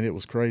 Yeah, I mean, it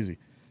was crazy.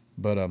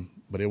 But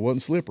it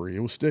wasn't slippery. It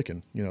was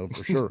sticking,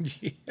 for sure.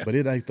 Yeah. But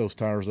it ate those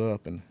tires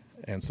up, and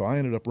so I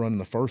ended up running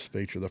the first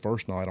feature the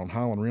first night on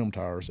Highland Rim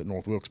tires at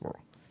North Wilkesboro,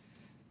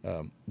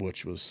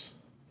 which was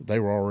they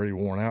were already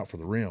worn out for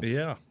the rim.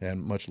 Yeah.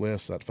 And much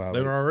less that 5/8.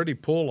 They were already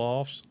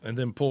pull-offs and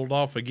then pulled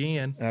off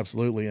again.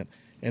 Absolutely.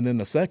 And then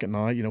the second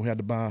night, we had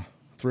to buy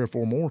 3 or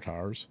 4 more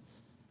tires.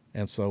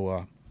 And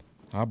so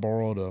I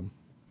borrowed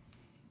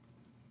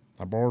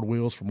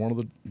wheels from one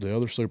of the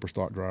other super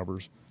stock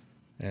drivers,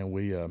 and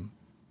we are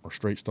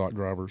street stock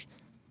drivers,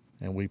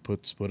 and we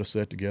put a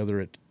set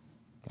together.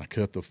 I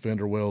cut the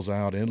fender wells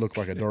out, and it looked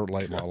like a dirt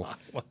late model.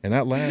 And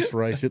that last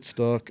race, it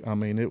stuck. I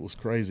mean, it was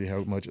crazy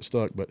how much it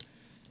stuck, but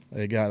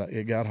it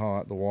got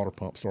hot. The water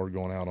pump started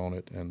going out on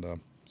it, and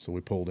so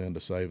we pulled in to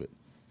save it.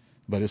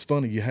 But it's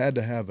funny, you had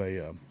to have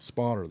a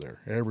spotter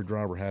there. Every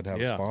driver had to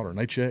have a spotter, and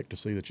they checked to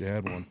see that you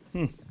had one.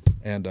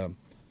 And I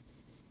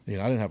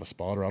didn't have a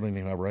spotter. I didn't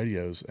even have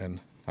radios, and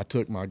I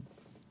took my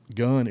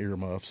gun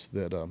earmuffs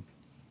that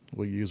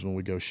we use when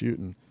we go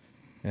shooting,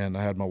 and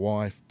I had my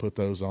wife put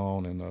those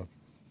on and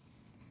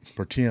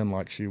pretend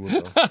like she was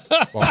a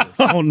spotter.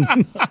 Oh,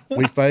 no.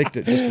 We faked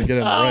it just to get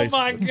in the race. Oh,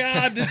 my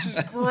God, this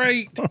is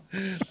great.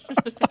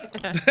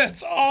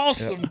 That's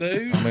awesome,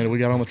 dude. I mean, we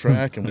got on the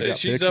track, and we got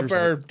She's pictures.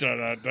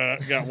 up there,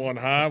 got one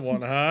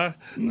high.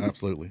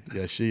 Absolutely.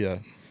 Yeah,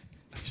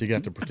 she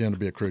got to pretend to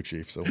be a crew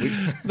chief. So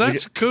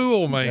That's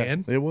cool,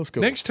 man. Yeah, it was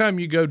cool. Next time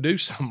you go do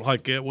something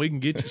like that, we can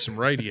get you some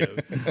radio.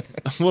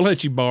 We'll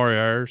let you borrow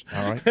ours.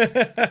 All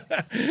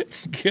right.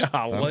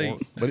 Golly.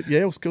 But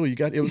it was cool.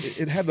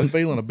 It had the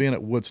feeling of being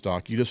at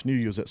Woodstock. You just knew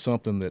you was at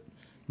something that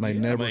may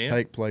never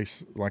take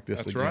place like this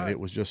That's again. right. It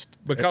was just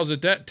Because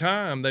at that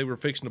time, they were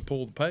fixing to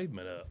pull the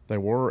pavement up. they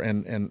were,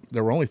 and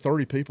there were only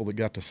 30 people that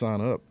got to sign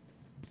up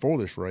for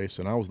this race,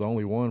 and I was the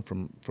only one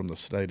from the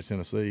state of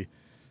Tennessee.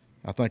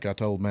 I think I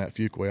told Matt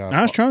Fuqua.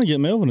 I was trying to get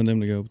Melvin and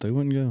them to go, but they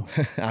wouldn't go.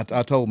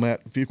 I told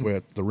Matt Fuqua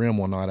at the rim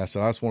one night, I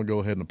said, I just want to go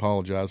ahead and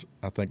apologize,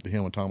 I think, to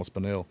him and Thomas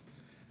Pinnell.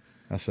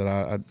 I said,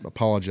 I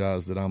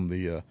apologize that I'm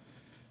the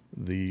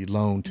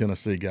lone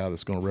Tennessee guy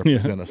that's going to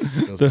represent us.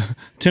 The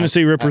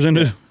Tennessee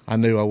representative. I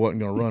knew I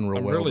wasn't going to run real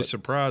I'm well. really but,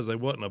 surprised there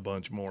wasn't a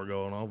bunch more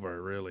going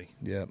over, really.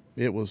 yeah,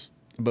 it was.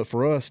 But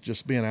for us,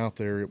 just being out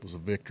there, it was a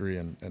victory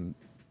and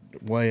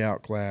way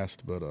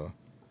outclassed. But,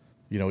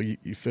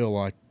 you feel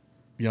like,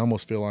 you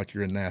almost feel like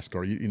you're in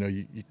NASCAR.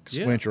 You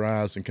squint your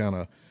eyes and kind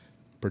of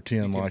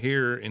pretend You like can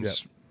hear and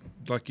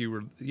like you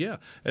were,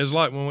 It's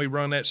like when we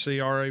run that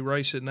CRA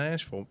race at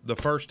Nashville, the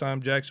first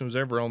time Jackson was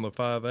ever on the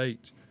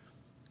 5/8.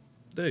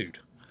 Dude,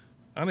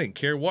 I didn't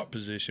care what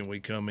position we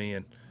come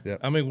in.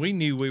 Yep. I mean, we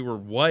knew we were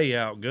way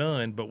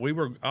outgunned, but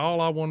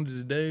all I wanted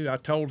to do, I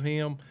told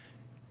him,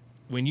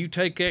 when you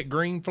take that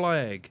green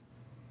flag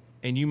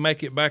and you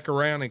make it back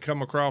around and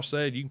come across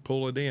that, you can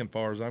pull it in, as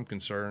far as I'm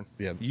concerned.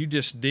 Yeah. You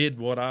just did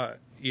what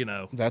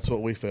That's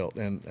what we felt.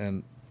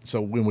 And so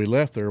when we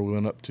left there, we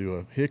went up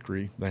to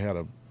Hickory. They had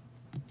a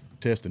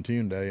test and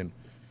tune day, and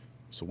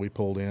so we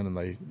pulled in, and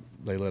they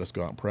let us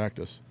go out and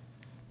practice.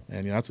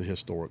 And that's a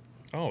historic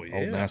old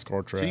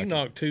NASCAR track. So you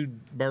knocked 2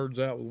 birds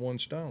out with one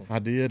stone. I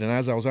did, and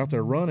as I was out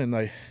there running,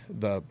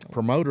 the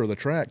promoter of the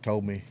track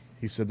told me,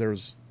 he said,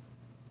 there's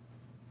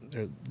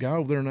a guy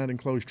over there in that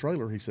enclosed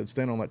trailer. He said,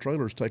 stand on that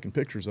trailer is taking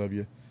pictures of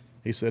you.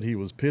 He said he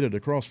was pitted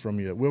across from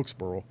you at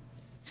Wilkesboro,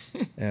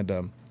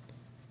 And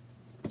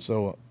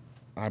so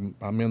I'm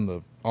in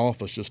the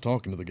office just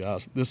talking to the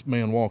guys. This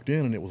man walked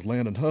in, and it was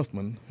Landon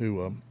Huffman,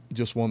 who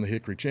just won the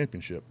Hickory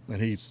Championship,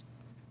 and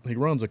he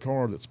runs a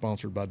car that's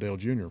sponsored by Dale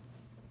Jr.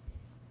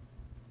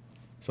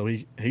 So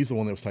he's the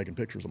one that was taking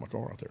pictures of my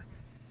car out there,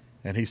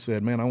 and he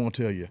said, "Man, I want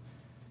to tell you,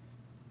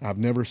 I've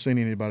never seen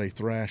anybody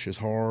thrash as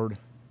hard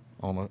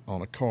on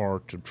a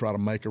car to try to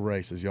make a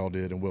race as y'all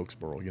did in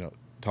Wilkesboro. You know,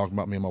 talking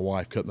about me and my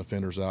wife cutting the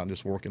fenders out and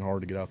just working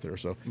hard to get out there.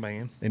 So,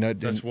 man, you know,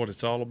 that's what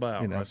it's all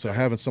about. You know, right so there.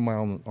 having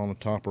somebody on the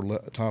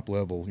top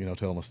level, you know,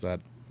 telling us that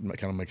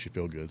kind of makes you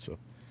feel good. So,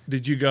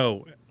 did you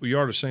go? You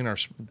already seen our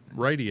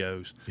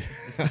radios.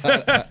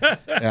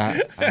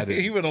 yeah, I did.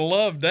 He would have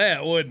loved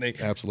that, wouldn't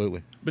he?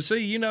 Absolutely. But see,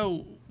 you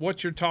know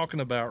what you're talking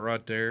about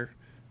right there,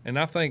 and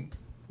I think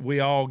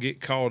we all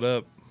get caught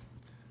up.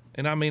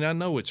 And I mean, I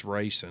know it's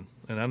racing,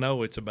 and I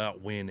know it's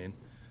about winning,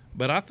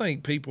 but I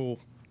think people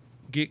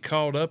get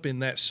caught up in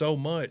that so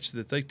much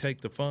that they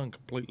take the fun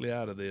completely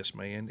out of this,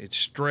 man. It's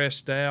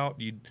stressed out.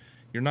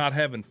 You're not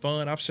having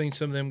fun. I've seen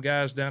some of them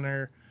guys down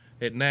there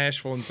at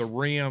Nashville and at the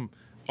rim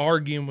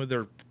arguing with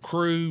their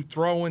crew,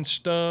 throwing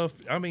stuff.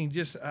 I mean,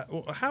 just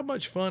how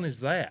much fun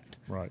is that?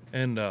 Right.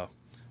 And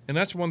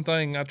that's one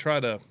thing I try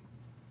to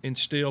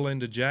instill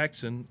into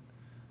Jackson.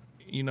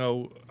 You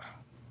know,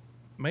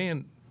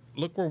 man,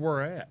 look where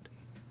we're at.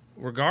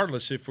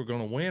 Regardless if we're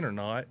going to win or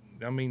not,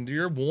 I mean,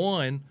 you're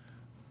one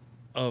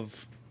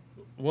of,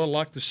 well,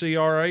 like the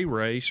CRA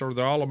race or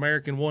the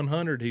All-American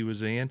 100 he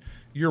was in,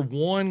 you're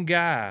one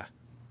guy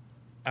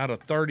out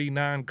of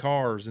 39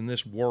 cars in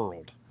this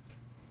world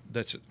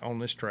that's on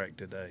this track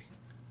today.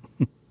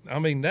 I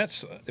mean,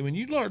 that's when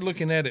you start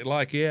looking at it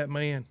like, yeah,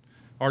 man,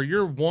 or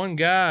you're one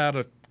guy out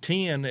of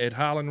 10 at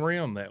Highland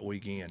Rim that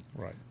weekend.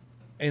 Right.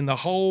 In the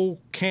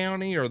whole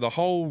county or the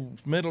whole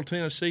Middle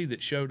Tennessee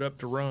that showed up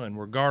to run,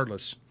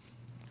 regardless.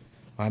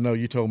 I know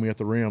you told me at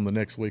the rim the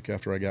next week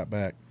after I got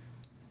back,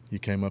 you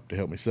came up to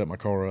help me set my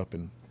car up,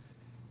 and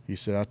you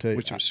said, "I'll tell you,"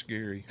 which was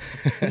scary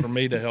for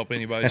me to help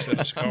anybody set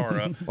his car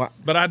up. Well,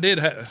 but I did.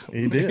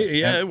 He did.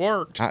 Yeah, and it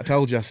worked. I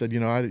told you. I said, you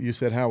know, you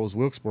said how was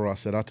Wilkesboro? I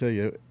said, I'll tell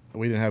you,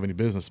 we didn't have any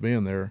business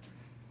being there.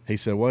 He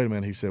said, wait a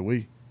minute. He said,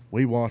 we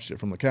watched it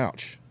from the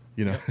couch.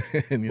 You know,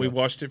 and, we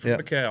watched it from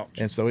the couch,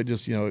 and so it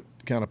just, you know, it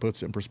kind of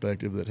puts it in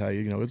perspective that, hey,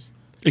 you know, it's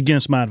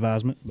against my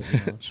advisement, but you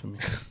know,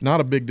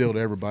 not a big deal to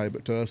everybody,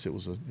 but to us it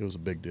was a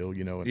big deal,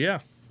 you know. And yeah.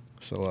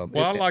 So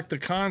well, I like the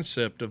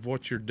concept of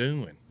what you're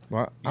doing.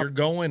 Well, you're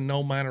going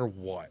no matter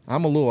what.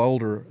 I'm a little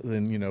older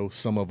than, you know,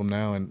 some of them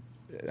now, and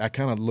I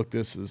kind of look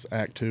this as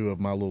act 2 of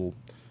my little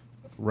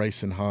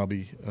racing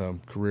hobby,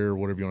 career,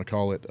 whatever you want to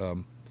call it.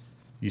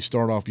 You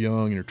start off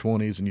young in your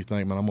 20s and you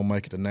think, man, I'm going to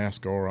make it to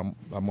NASCAR.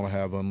 I'm going to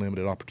have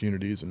unlimited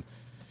opportunities. And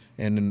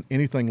then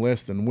anything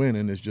less than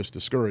winning is just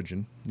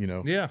discouraging, you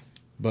know. Yeah.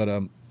 But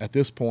at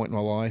this point in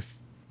my life,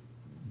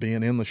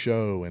 being in the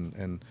show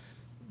and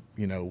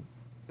you know,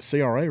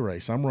 CRA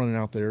race, I'm running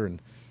out there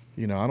and,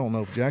 you know, I don't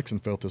know if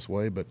Jackson felt this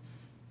way, but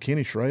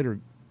Kenny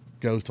Schrader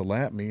goes to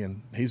lap me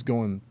and he's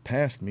going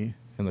past me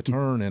in the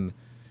turn and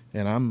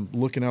I'm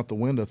looking out the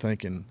window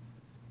thinking,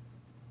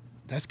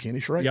 that's Kenny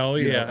Schrader. Oh,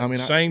 yeah. You know, I mean,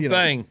 same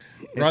thing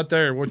right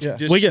there, what you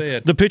just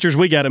said. The pictures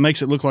we got, it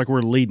makes it look like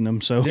we're leading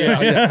them. So yeah,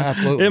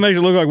 absolutely. It makes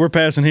it look like we're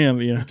passing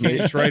him. You know,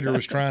 Kenny Schrader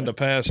was trying to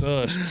pass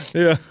us.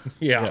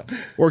 Yeah.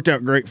 Worked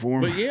out great for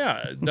him. But,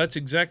 yeah, that's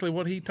exactly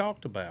what he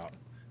talked about.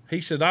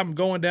 He said, I'm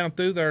going down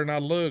through there, and I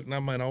looked, and I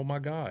went, oh, my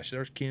gosh,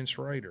 there's Ken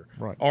Schrader.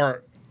 Right.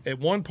 Or at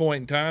one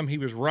point in time, he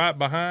was right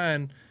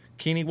behind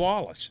Kenny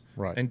Wallace.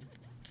 Right. And,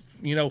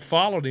 you know,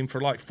 followed him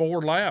for like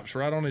 4 laps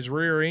right on his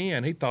rear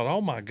end. He thought, oh,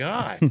 my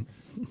God.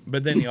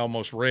 But then he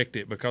almost wrecked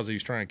it because he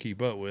was trying to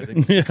keep up with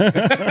him.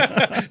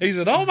 He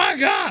said, oh, my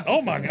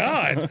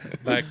God.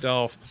 Backed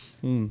off.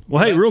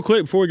 Well, hey, real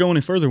quick, before we go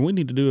any further, we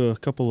need to do a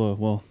couple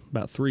of,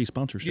 about 3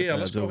 sponsorship Yeah, ads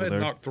let's go over ahead there.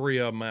 and knock 3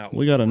 of them out.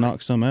 We got to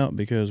knock some out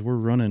because we're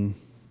running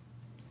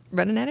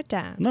Running out of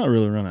time. not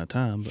really running out of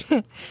time.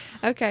 But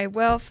Okay,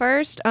 well,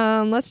 first,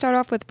 let's start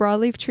off with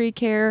broadleaf tree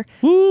care.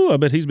 woo, I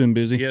bet he's been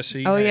busy. Yes,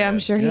 he Oh, yeah, I'm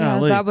has. sure he has.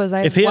 Golly. That was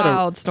a If he had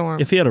wild storm.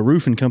 If he had a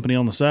roofing company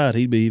on the side,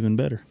 he'd be even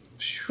better.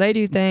 They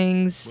do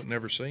things Would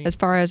never seen. as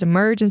far as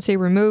emergency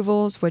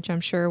removals, which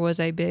I'm sure was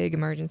a big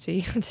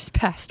emergency this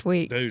past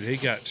week. Dude, he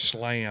got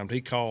slammed.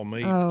 He called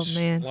me. Oh,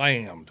 man.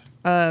 Slammed.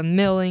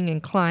 Milling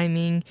and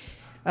climbing.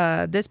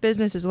 This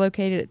business is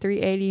located at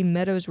 380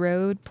 Meadows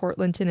Road,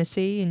 Portland,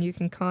 Tennessee, and you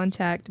can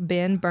contact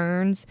Ben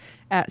Burns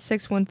at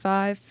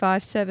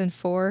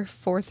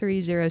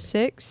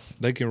 615-574-4306.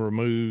 They can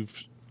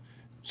remove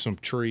some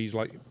trees.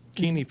 Like,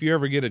 Kenny, if you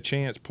ever get a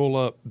chance, pull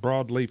up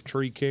Broadleaf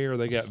Tree Care.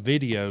 They got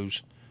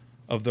videos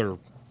of their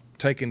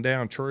taking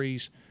down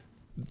trees.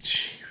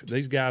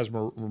 These guys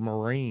were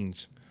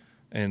Marines,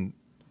 and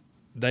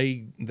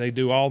they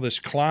do all this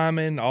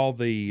climbing, all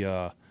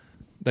the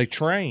they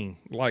train,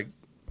 like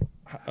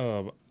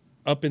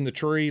up in the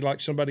tree,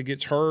 like somebody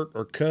gets hurt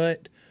or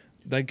cut,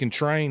 they can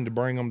train to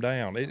bring them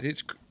down.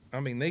 I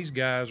mean, these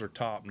guys are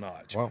top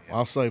notch. Well,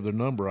 I'll save their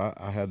number.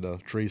 I had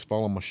trees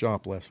fall on my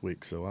shop last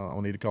week, so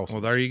I'll need to call Well,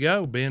 some. there you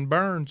go, Ben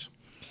Burns.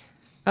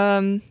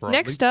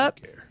 Next up,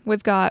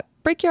 we've got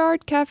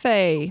Brickyard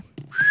Cafe.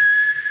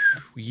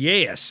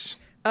 Yes.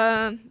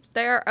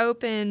 They are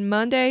open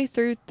Monday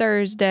through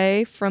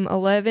Thursday from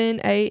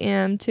 11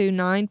 a.m. to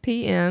 9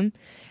 p.m.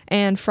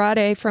 and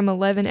Friday from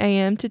 11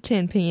 a.m. to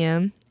 10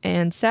 p.m.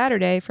 and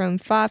Saturday from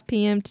 5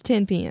 p.m. to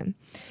 10 p.m.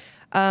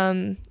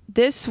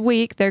 This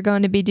week, they're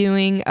going to be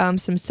doing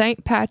some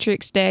St.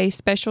 Patrick's Day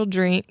special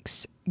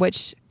drinks,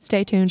 which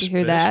stay tuned to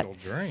hear that.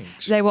 Special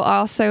drinks. They will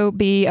also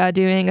be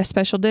doing a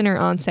special dinner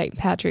on St.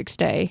 Patrick's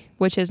Day,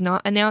 which is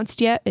not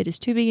announced yet. It is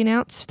to be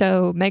announced,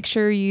 so make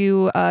sure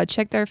you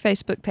check their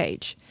Facebook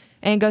page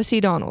and go see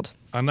Donald.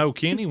 I know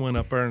Kenny went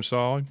up there and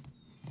saw him.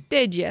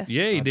 Did you?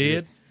 Yeah, he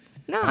did.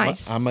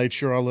 Nice. I made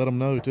sure I let them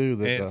know too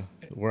that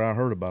where I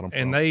heard about them.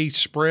 And they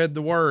spread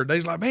the word. They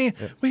was like, man,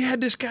 we had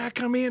this guy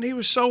come in. He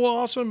was so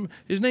awesome.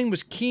 His name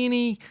was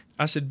Kenny.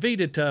 I said,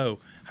 Vetetoe.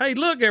 Hey,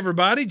 look,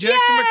 everybody.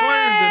 Jackson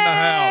McLaren's in the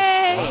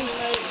house.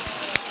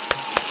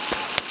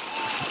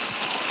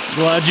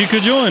 Glad you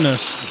could join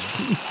us.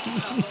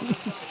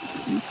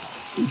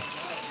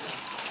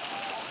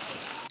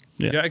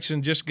 Yeah.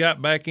 Jackson just got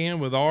back in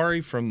with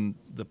Ari from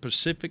the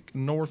Pacific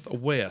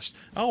Northwest.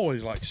 I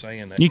always like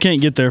saying that. You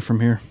can't get there from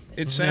here.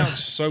 It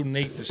sounds so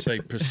neat to say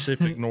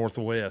Pacific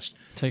Northwest.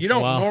 Takes You don't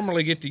a while.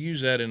 normally get to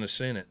use that in a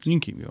sentence. You can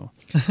keep going.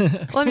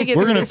 Let me get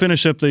We're through going to this.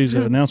 finish up these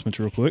announcements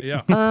real quick.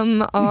 Yeah.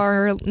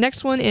 Our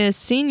next one is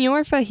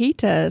Senor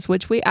Fajitas,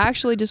 which we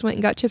actually just went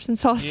and got chips and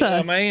salsa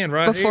Yeah, man,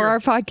 right before here. our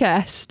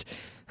podcast.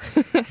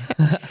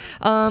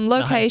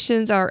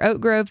 Locations are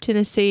Oak Grove,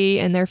 Tennessee,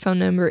 and their phone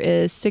number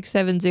is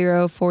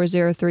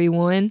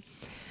 670-4031.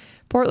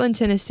 Portland,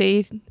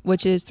 Tennessee,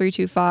 which is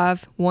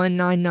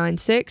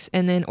 325-1996,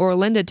 and then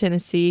Orlando,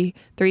 Tennessee,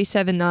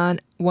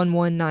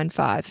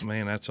 379-1195.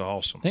 Man, that's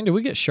awesome. Dang, did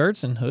we get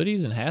shirts and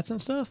hoodies and hats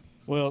and stuff?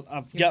 Well,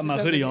 I've got my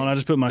hoodie on. I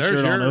just put my There's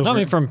shirt on yours. over. No, I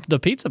mean it. from the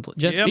pizza,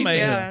 Jets Yeah, Pizza. man.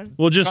 Yeah.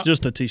 Well, just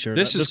a T-shirt.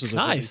 This is a hoodie.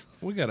 Nice.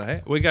 We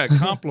got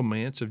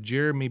compliments of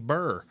Jeremy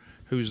Burr,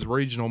 who's the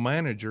regional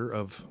manager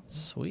of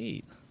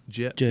Sweet.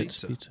 Jets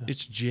Pizza.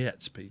 It's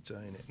Jets Pizza,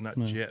 ain't it? Not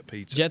Jet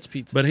Pizza. Jets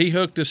Pizza. But he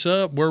hooked us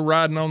up. We're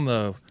riding on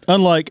the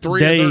Unlike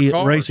 3 of their Day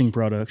cars. Racing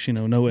Products,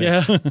 no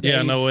S.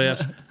 yeah, no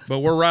S. But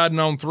we're riding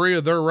on 3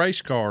 of their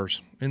race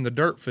cars in the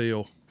dirt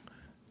field.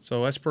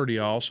 So that's pretty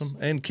awesome.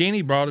 And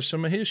Kenny brought us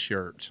some of his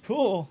shirts.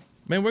 Cool.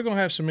 Man, we're gonna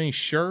have so many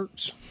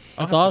shirts.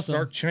 I'll That's have awesome. To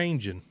start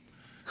changing.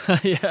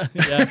 yeah.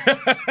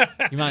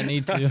 You might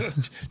need to.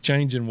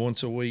 Changing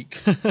once a week.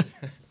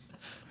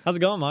 How's it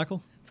going,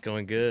 Michael? It's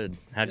going good.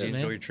 How'd you Good,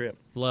 enjoy man. your trip?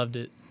 Loved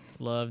it.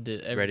 Loved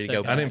it. Every Ready to go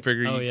second. I back? didn't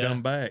figure Oh, you'd yeah.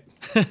 come back.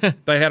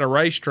 They had a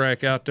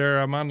racetrack out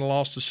there. I might have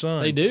lost the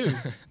sun. They do.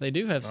 They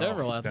do have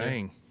several out there.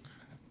 Dang.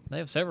 They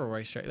have several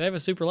racetracks. They have a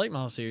super late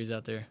model series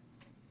out there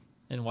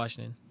in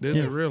Washington. Did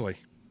Yeah. they really?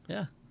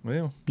 Yeah.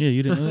 Well, Yeah,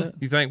 you didn't know that?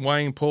 you think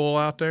Wayne Poole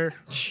out there?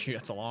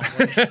 That's a long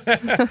way.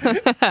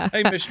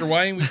 Hey, Mr.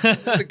 Wayne,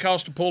 what it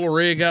cost to pull a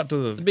rig out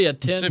to the be a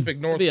 10 Pacific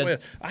it'd be a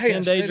Northwest? I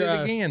 10-day said it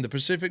drive. again, the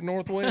Pacific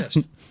Northwest.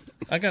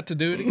 I got to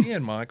do it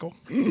again, Michael.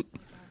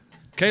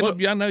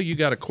 Caleb, I know you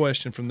got a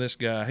question from this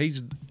guy.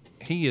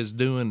 He is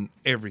doing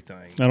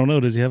everything. I don't know.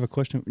 Does he have a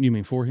question? You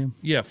mean for him?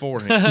 Yeah, for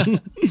him.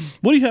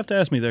 What do you have to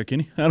ask me there,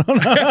 Kenny? I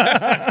don't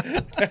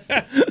know.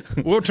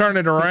 We'll turn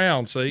it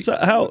around, see? So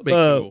how Be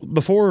cool.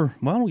 before?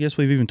 Well, I guess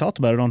we've even talked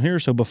about it on here.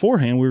 So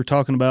beforehand, we were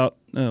talking about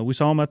we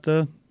saw him at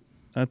the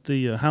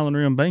Highland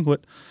Rim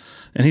banquet,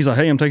 and he's like,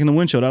 "Hey, I'm taking the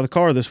windshield out of the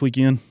car this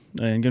weekend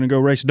and going to go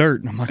race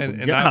dirt." And I'm like,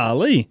 And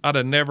 "Golly!" I'd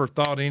have never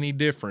thought any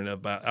different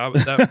about I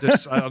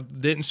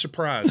didn't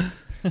surprise me.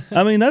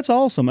 I mean, that's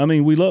awesome. I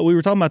mean, we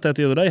were talking about that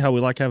the other day. How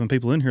we like having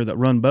people in here that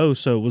run both.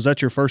 So was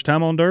that your first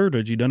time on dirt, or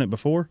had you done it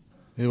before?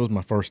 It was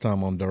my first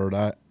time on dirt.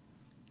 I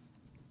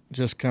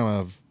just kind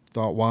of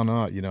thought, why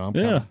not? I'm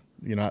Yeah.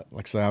 kinda,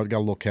 like I say, I've got a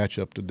little catch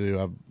up to do.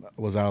 I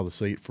was out of the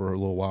seat for a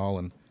little while,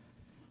 and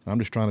I'm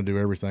just trying to do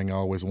everything I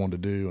always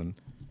wanted to do. And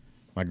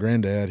my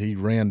granddad, he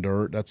ran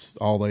dirt. That's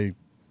all they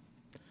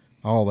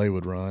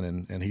would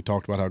run, and he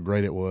talked about how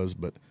great it was.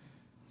 But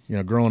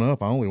growing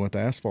up, I only went to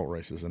asphalt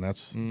races, and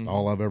that's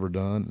all I've ever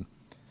done.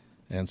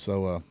 And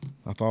so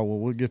I thought, well,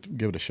 we'll give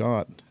it a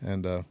shot.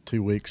 And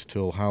 2 weeks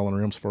till Highland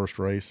Rim's first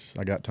race,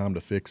 I got time to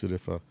fix it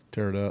if I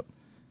tear it up.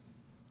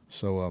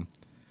 So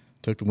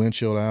took the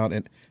windshield out,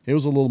 and it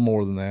was a little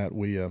more than that.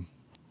 We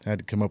had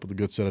to come up with a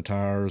good set of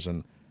tires,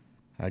 and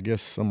I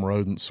guess some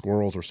rodent,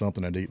 squirrels or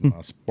something, had eaten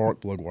my spark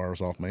plug wires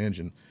off my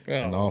engine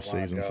in the off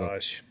season. So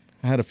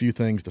I had a few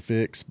things to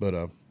fix,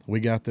 but we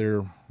got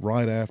there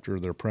right after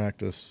their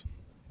practice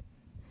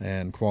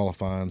and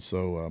qualifying,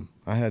 so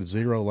I had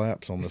 0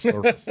 laps on the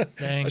surface.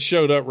 Dang. I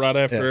showed up right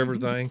after Yeah.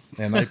 everything.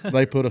 And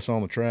they put us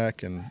on the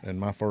track, and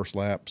my first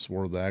laps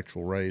were the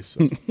actual race.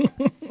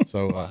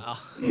 So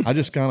I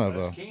just kind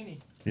of,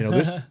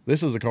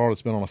 this is a car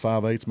that's been on a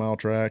 5/8 mile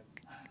track,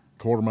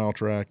 quarter-mile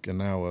track, and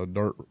now a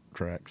dirt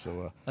track.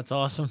 So That's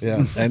awesome.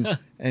 yeah, and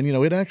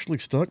it actually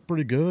stuck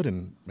pretty good,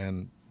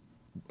 and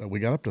we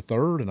got up to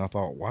third, and I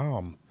thought,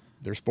 wow,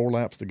 there's 4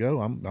 laps to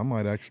go. I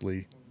might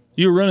actually.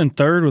 You were running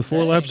third with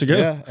 4 laps to go.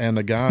 Yeah, and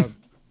the guy,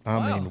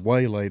 Wow.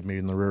 waylaid me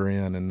in the rear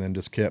end, and then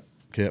just kept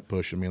kept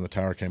pushing me, and the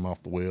tire came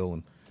off the wheel,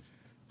 and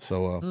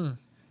so.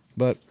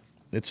 But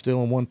it's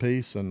still in one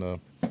piece and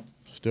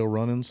still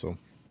running. So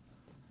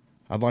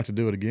I'd like to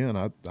do it again.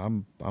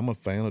 I'm a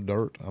fan of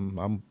dirt.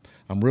 I'm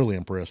really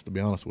impressed, to be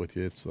honest with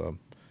you.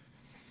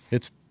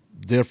 It's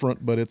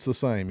different, but it's the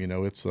same.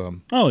 It's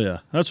Oh yeah,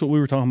 that's what we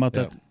were talking about.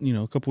 Yeah.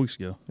 That a couple weeks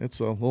ago. it's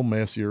a little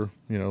messier.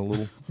 A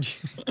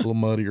little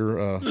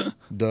muddier.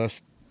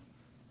 Dust,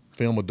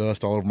 film of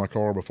dust all over my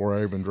car before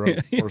I even drove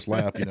the first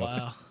lap.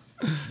 Wow.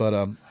 But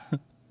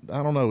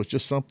I don't know. It's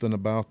just something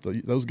about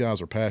those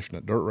guys are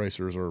passionate. Dirt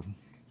racers are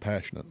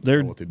passionate. They're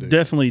about what they do.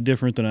 definitely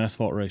different than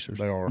asphalt racers.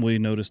 They are. We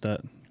noticed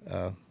that.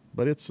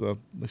 But it's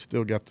they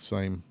still got the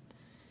same.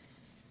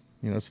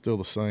 It's still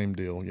the same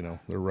deal.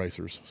 They're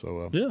racers.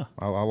 So Yeah.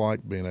 I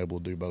like being able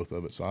to do both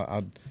of it. So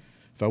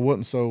if I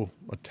wasn't so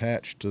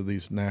attached to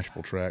these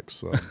Nashville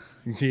tracks,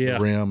 Yeah.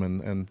 rim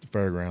and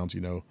fairgrounds,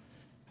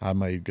 I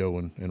may go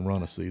and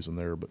run a season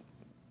there. But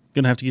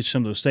Gonna have to get you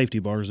some of those safety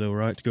bars though,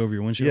 right, to go over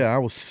your windshield. yeah, I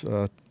was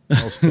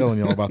telling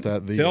y'all about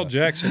that. Tell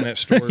Jackson that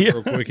story Yeah.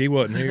 real quick. He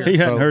wasn't here. He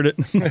hadn't heard it.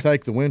 I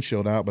take the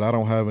windshield out, but I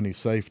don't have any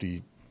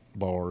safety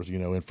bars,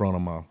 in front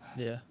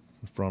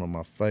of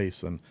my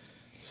face, and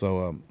so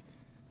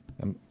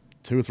I'm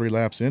 2 or 3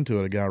 laps into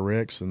it, a guy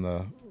wrecks, and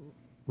the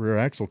rear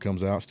axle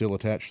comes out, still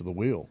attached to the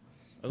wheel,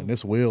 and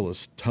this wheel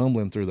is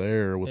tumbling through the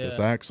air with this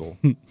axle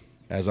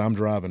as I'm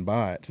driving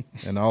by it,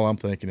 and all I'm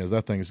thinking is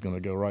that thing is going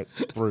to go right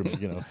through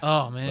me,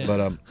 Oh man.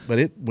 But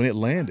when it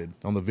landed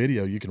on the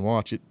video, you can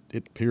watch it.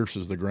 It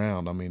pierces the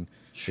ground. I mean,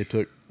 it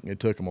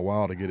took him a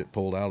while to get it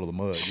pulled out of the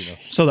mud.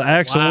 So the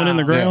axle went in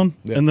the Wow. ground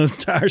Yeah. and the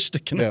tire's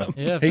sticking Yeah. out.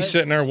 Yeah. If He's that,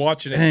 sitting there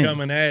watching it Dang.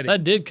 coming at that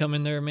him. did come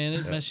in there, man.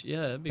 It'd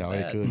be No,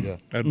 bad. it could. Yeah.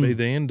 That'd be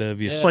the end of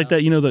you. Yeah. It's like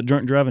that, that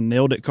drunk driving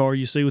nailed it car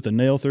you see with the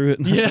nail through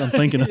it. That's what I'm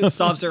thinking It of.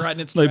 stops it right in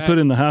its They tracks. put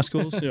in the high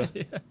schools. Yeah.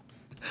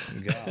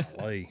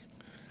 Golly.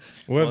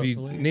 Well, you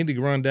need to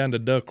run down to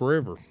Duck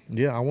River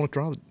Yeah, I want to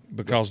try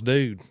because,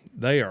 dude,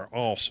 they are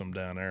awesome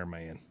down there,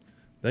 man.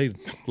 They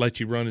let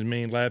you run as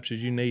many laps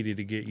as you needed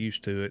to get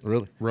used to it.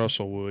 Really?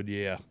 Russell would,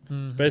 yeah.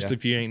 Especially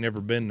if you ain't never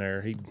been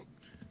there.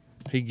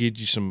 He gives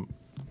you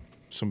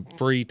some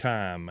free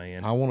time,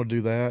 man. I want to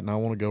do that, and I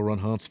want to go run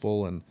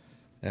Huntsville, and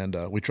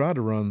we tried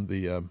to run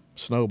the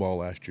snowball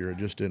last year. It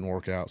just didn't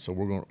work out, so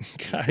we're going.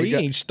 He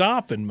ain't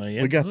stopping,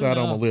 man. We got that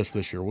on the list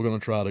this year. We're going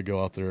to try to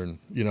go out there, and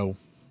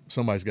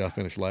somebody's got to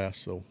finish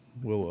last, so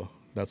we'll.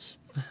 That's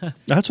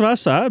That's what I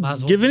said. Might I'd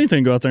as well. give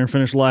anything to go out there and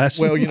finish last.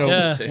 well,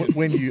 Yeah.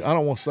 when you. I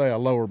don't want to say I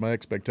lower my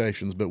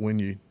expectations, but when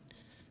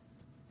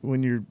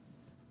you're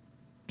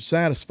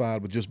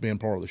satisfied with just being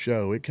part of the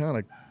show, it kind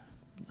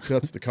of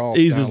cuts the cost,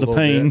 Eases down a the little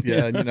pain.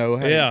 bit. Yeah,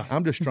 and hey, Yeah.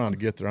 I'm just trying to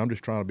get there. I'm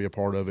just trying to be a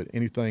part of it.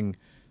 Anything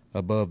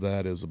above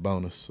that is a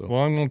bonus. So.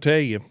 Well, I'm going to tell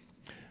you,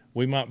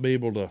 we might be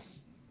able to.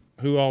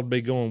 Who ought to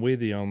be going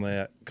with you on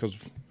that? Because,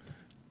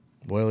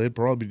 Well, it'd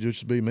probably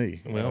just be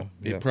me. well,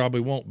 Yeah. it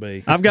probably won't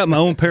be. I've got my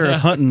own pair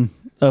of hunting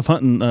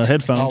headphones.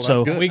 Oh, that's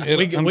so good. We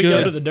I'm go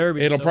good. to the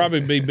Derby. It'll so-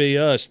 probably be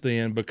us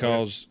then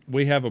because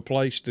we have a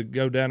place to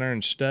go down there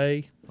and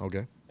stay.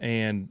 Okay.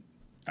 And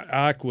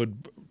Ike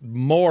would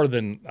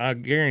I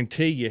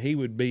guarantee you, he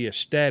would be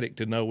ecstatic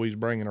to know he's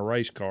bringing a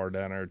race car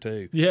down there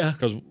too. Yeah.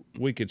 Because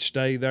we could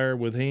stay there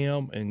with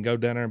him and go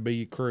down there and be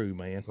your crew,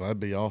 man. Well, that'd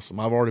be awesome.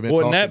 I've already been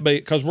Wouldn't talking. that be?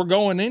 Because we're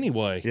going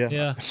anyway. Yeah.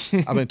 Yeah.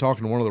 I've been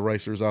talking to one of the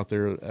racers out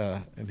there,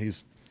 and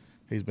he's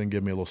been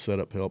giving me a little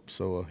setup help.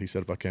 So he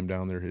said if I came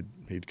down there,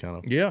 he'd kind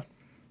of. Yeah.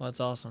 Well,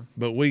 that's awesome.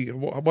 But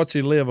what's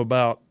he live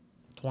about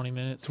 20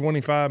 minutes,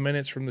 25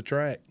 minutes from the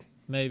track?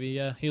 maybe.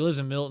 Yeah. He lives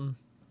in Milton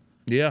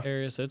Yeah.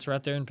 area, so it's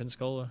right there in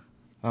Pensacola.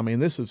 I mean,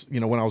 this is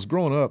when I was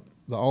growing up,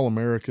 the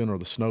All-American or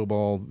the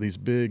Snowball, these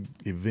big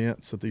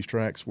events at these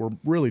tracks were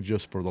really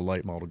just for the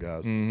late model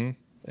guys. Mm-hmm.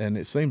 And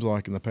it seems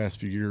like in the past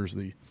few years,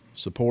 the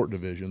support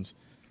divisions,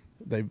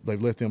 they've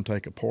let them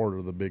take a part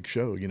of the big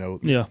show.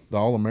 Yeah. The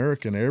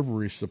All-American,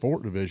 every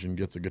support division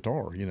gets a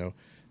guitar. And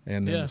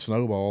in Yeah. the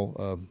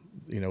Snowball,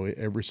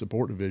 every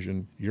support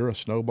division, you're a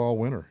Snowball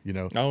winner.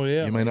 Oh,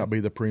 yeah. You may not be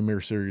the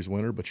Premier Series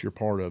winner, but you're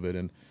part of it.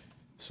 And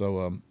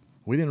so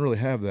we didn't really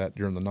have that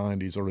during the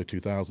 90s, early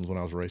 2000s when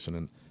I was racing.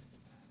 And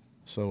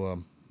so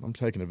I'm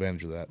taking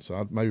advantage of that. So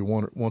I'd maybe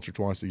once or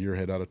twice a year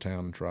head out of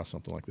town and try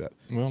something like that.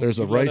 Well, there's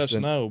a let race us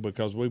know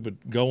because we would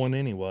going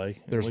anyway.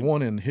 There's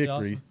one in Hickory,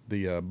 awesome.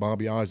 the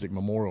Bobby Isaac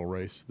Memorial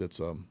Race.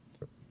 That's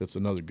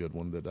another good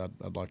one that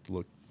I'd like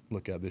to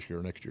look at this year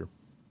or next year.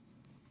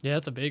 Yeah,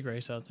 it's a big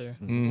race out there.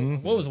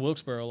 Mm-hmm. What was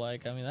Wilkesboro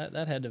like? I mean,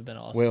 that had to have been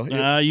awesome.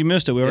 Well, you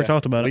missed it. We already yeah,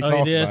 talked about we it. you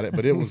talked did? about it,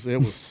 but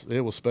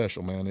it was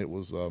special, man. It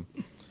was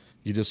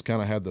you just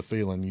kind of had the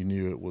feeling you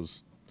knew it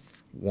was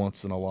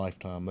once in a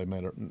lifetime. They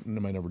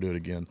may never do it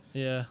again.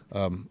 Yeah.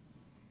 And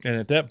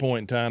at that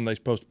point in time, they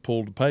supposed to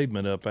pull the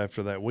pavement up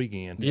after that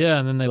weekend. Yeah,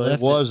 and then they So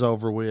left it was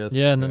over with.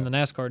 Yeah, and then the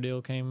NASCAR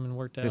deal came and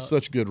worked out. It's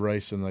such a good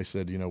race, and they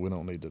said, we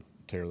don't need to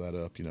tear that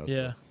up.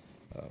 Yeah.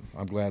 So,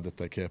 I'm glad that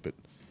they kept it.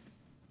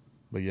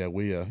 But yeah,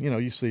 we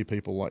you see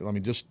people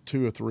just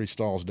 2 or 3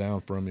 stalls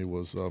down from me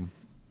was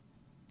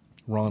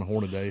Ron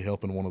Hornaday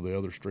helping one of the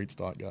other street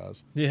stock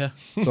guys. Yeah.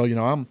 So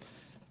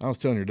I was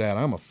telling your dad,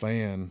 I'm a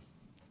fan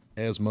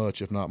as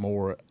much, if not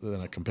more,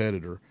 than a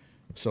competitor.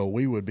 So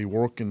we would be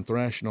working,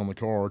 thrashing on the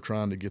car,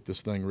 trying to get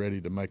this thing ready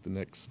to make the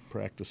next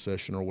practice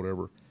session or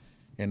whatever.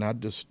 And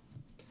I'd just,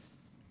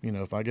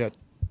 if I got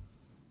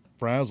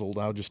frazzled,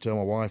 I would just tell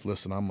my wife,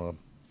 listen, I'm going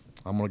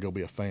to go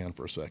be a fan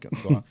for a second.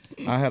 So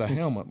I had a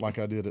helmet like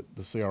I did at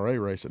the CRA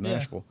race at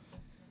Nashville.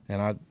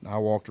 And I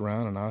walked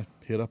around and I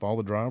hit up all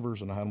the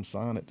drivers and I had them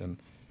sign it. And,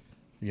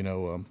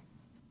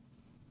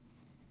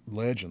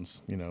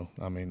 legends,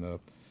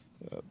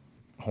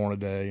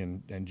 Hornaday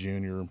and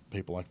Junior,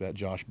 people like that,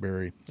 Josh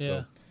Berry.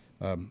 Yeah.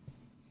 So, and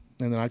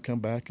then I'd come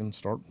back and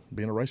start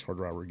being a race car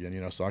driver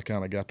again, so I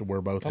kind of got to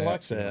wear both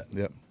hats. I like that.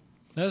 Yep.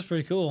 That was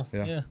pretty cool.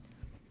 Yeah.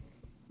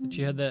 But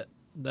you had that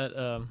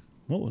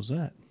What was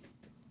that?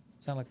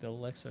 sound like the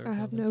Alexa or I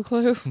have something. no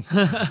clue.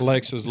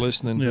 Alexa's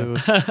listening to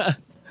us.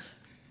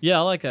 Yeah,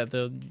 I like that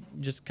though.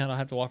 Just kind of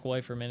have to walk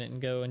away for a minute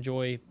and go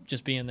enjoy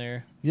just being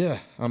there. Yeah,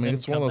 I mean, Then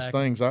it's one of come those back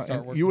things. and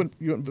start You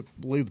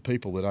wouldn't believe the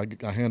people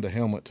that I hand a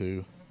helmet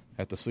to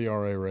at the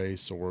CRA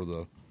race or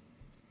the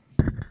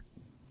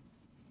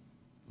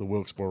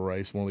Wilkesboro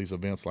race, one of these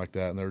events like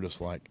that, and they're just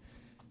like,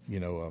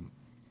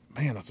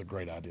 man, that's a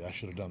great idea. I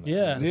should have done that.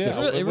 Yeah. It's Yeah.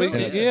 just- It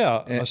really is.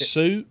 Yeah, And a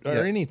suit or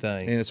yeah.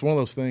 anything. And it's one of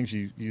those things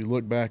you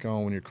look back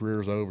on when your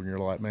career's over and you're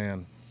like,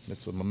 man,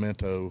 it's a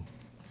memento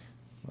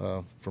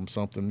from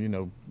something,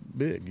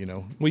 big, Well, you that I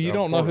was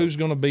don't know part of. who's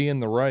going to be in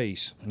the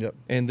race. Yep.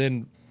 And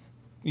then,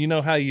 you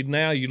know how you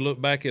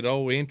look back at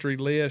old entry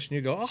list and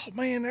you go, oh,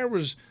 man, there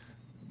was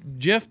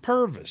Jeff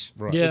Purvis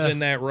Right. Yeah. was in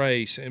that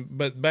race.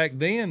 But back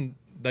then,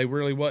 they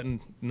really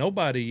wasn't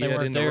nobody They yet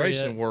weren't in the there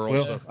racing yet. world.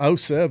 Well, So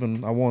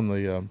 07, I won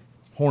the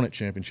Hornet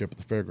Championship at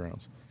the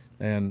fairgrounds.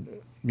 And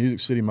Music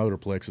City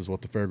Motorplex is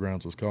what the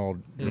fairgrounds was called.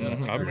 Yeah,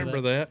 I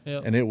remember that.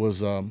 Yep. And it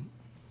was, I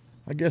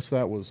guess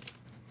that was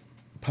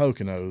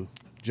Pocono,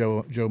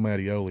 Joe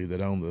Mattioli,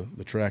 that owned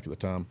the track at the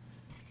time.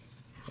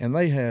 And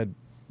they had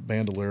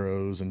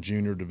bandoleros and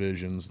junior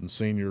divisions and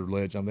senior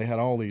legend. They had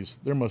all these.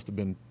 There must have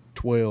been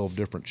 12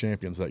 different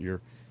champions that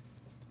year.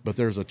 But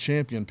there's a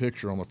champion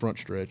picture on the front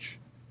stretch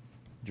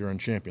during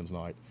Champions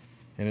Night.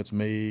 And it's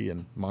me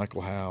and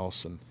Michael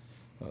House and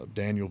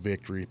Daniel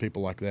Victory,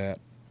 people like that.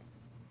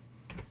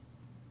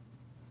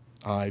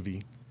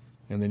 Ivy.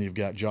 And then you've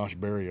got Josh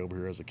Berry over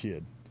here as a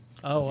kid.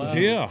 Oh wow.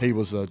 Yeah. He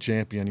was a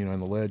champion, in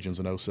the Legends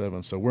in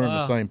 07. So we're in the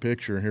Wow. same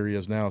picture, and here he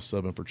is now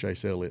subbing for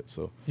Chase Elliott.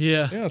 So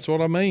Yeah. Yeah, that's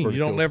what I mean. Pretty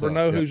You don't cool never stuff,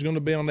 know yeah. who's going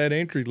to be on that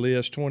entry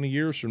list 20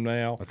 years from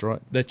now. that's right.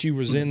 That you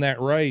was in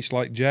that race,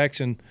 like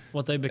Jackson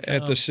What they become.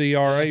 at the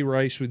CRA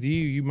race with you.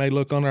 You may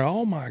look on there,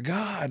 oh my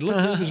God,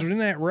 look who was in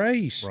that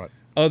race. Right.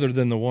 Other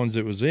than the ones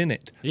that was in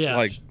it. Yeah.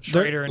 Like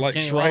Schrader and like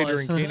Kenny Schrader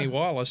Wallace. and Kenny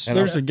Wallace. And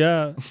There's a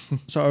guy.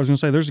 So I was going to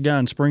say, there's a guy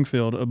in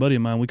Springfield, a buddy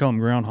of mine. We call him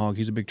Groundhog.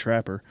 He's a big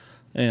trapper,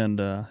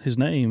 and his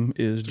name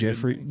is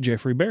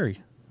Jeffrey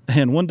Berry.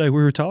 And one day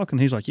we were talking.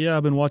 He's like, "Yeah,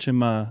 I've been watching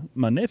my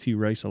nephew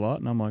race a lot."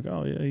 And I'm like,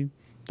 "Oh yeah." He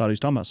thought he was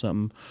talking about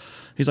something.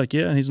 He's like,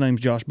 "Yeah," and his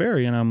name's Josh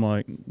Berry. And I'm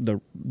like,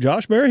 "The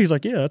Josh Berry?" He's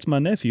like, "Yeah, that's my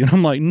nephew." And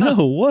I'm like,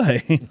 "No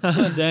way."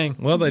 Dang.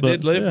 Well, they But,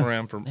 did live yeah.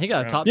 around from. He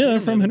got a top Yeah, 10 they're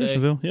from the other day.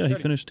 Hendersonville. Yeah, he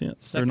finished 10th or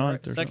Second, 9th.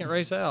 Or second something.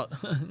 race out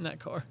in that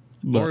car.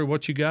 Lori,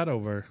 what you got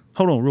over there?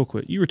 Hold on real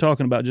quick. You were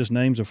talking about just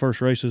names of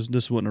first races.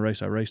 This wasn't a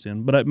race I raced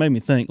in, but it made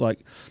me think, like,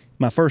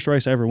 my first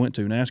race I ever went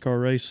to,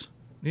 NASCAR race.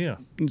 Yeah.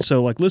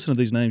 So, like, listen to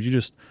these names. You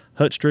just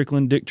Hutch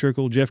Strickland, Dick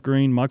Trickle, Jeff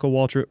Green, Michael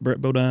Waltrip,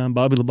 Brett Bodine,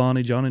 Bobby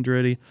Labonte, John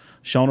Andretti,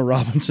 Shauna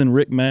Robinson,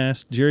 Rick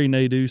Mast, Jerry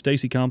Nadeau,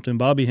 Stacy Compton,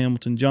 Bobby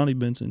Hamilton, Johnny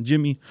Benson,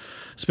 Jimmy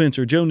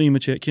Spencer, Joe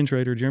Nemechek, Ken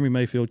Schrader, Jeremy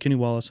Mayfield, Kenny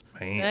Wallace.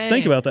 Man.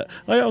 Think about that.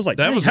 Like, I was like,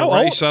 That dang, was how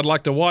a race old? I'd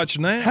like to watch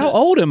now. How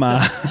old am I?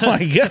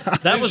 My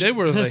God. They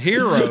were the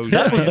heroes.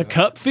 That was the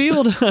Cup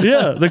field.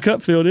 Yeah, the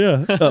Cup field,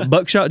 yeah.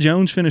 Buckshot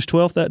Jones finished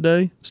 12th that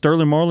day.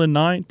 Sterling Marlin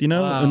 9th,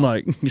 Wow. and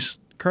like, just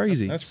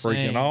crazy. That's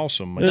freaking Insane.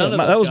 awesome, man. Yeah, None of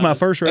that those was my guys.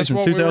 first race That's in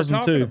what we were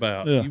 2002. talking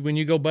about. Yeah. When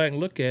you go back and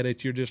look at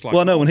it, you're just like,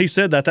 Well, no, when he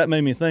said that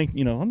made me think,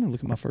 I'm going to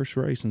look at my first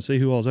race and see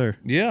who all's there.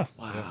 yeah.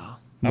 Wow.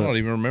 I don't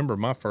even remember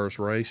my first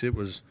race. It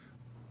was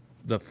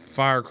the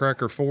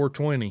Firecracker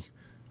 420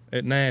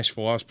 at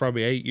Nashville. I was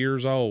probably 8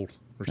 years old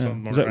or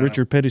something. Was that around.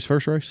 Richard Petty's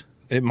first race?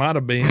 It might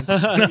have been.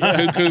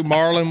 Cuckoo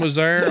Marlin was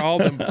there. All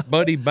them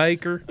Buddy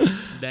Baker.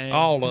 Dang.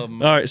 All of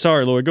them. All right,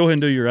 sorry, Lloyd. Go ahead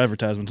and do your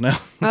advertisements now.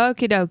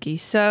 Okie dokie.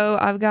 So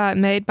I've got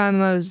Made by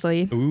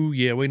Mosley. Ooh,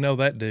 yeah, we know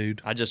that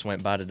dude. I just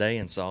went by today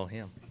and saw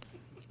him.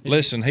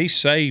 Listen, he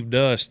saved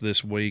us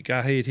this week.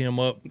 I hit him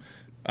up.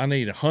 I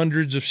need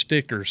hundreds of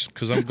stickers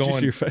because I'm Did you see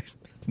going your face?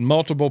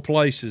 multiple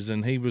places,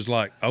 and he was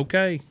like,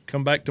 "Okay,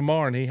 come back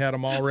tomorrow," and he had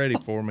them all ready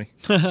for me.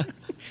 Made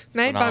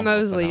by Phenomenal,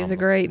 Mosley is a phenomenal.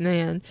 great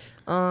man.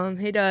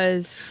 He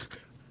does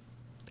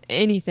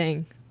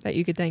anything that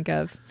you could think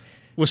of.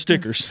 With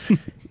stickers.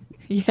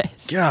 Yes.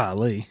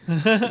 Golly.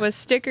 With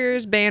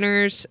stickers,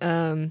 banners,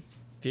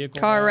 Vehicle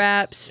car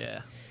wraps.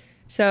 Yeah.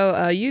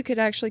 So you could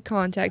actually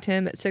contact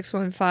him at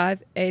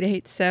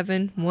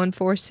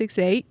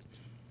 615-887-1468.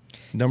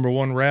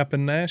 #1 rap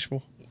in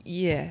Nashville.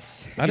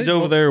 Yes. I He's didn't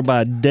over know- there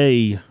by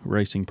Day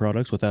Racing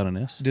Products without an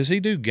S. Does he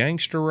do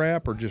gangster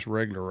rap or just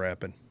regular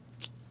rapping?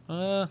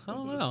 I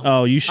don't know.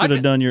 Oh, you should have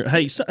could- done your.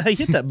 Hey,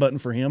 hit that button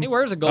for him. He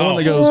wears a The one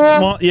that gold. goes.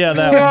 Small, yeah,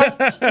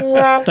 that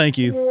one. Thank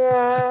you.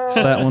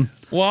 That one.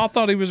 Well, I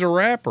thought he was a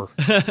rapper.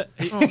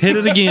 Hit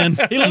it again.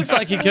 He looks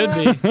like he could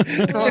be.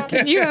 Oh,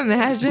 can you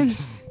imagine?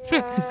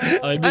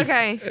 It'd be,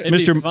 Okay. it'd be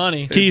Mr.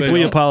 funny. Keith,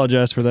 we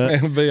apologize for that.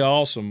 It'd be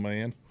awesome,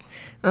 man.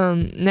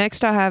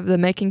 Next, I have the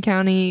Macon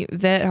County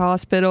Vet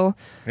Hospital.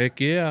 Heck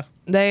yeah.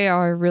 They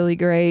are really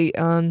great.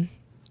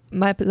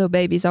 My little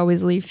babies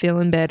always leave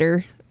feeling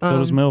better. So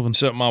does Melvin.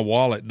 Except my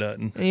wallet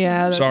doesn't.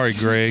 Yeah. That's Sorry,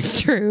 Greg.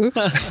 true.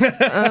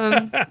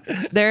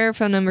 Their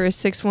phone number is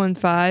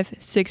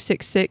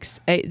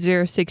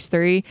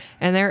 615-666-8063,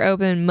 and they're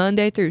open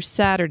Monday through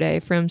Saturday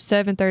from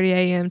 7:30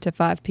 a.m. to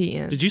 5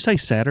 p.m. Did you say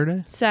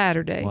Saturday?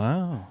 Saturday.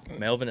 Wow.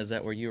 Melvin, is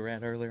that where you were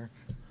at earlier?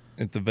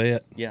 At the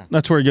vet. Yeah.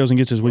 That's where he goes and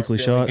gets his weekly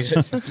shots.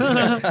 And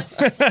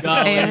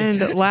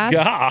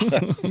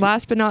God.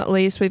 last but not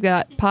least, we've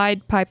got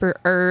Pied Piper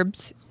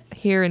Herbs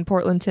here in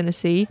Portland,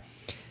 Tennessee.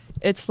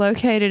 It's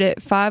located at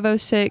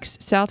 506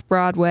 South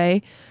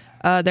Broadway.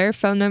 Their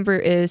phone number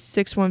is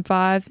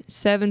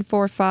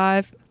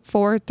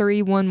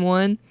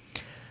 615-745-4311.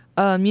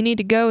 You need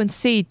to go and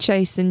see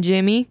Chase and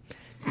Jimmy.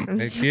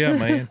 Heck yeah,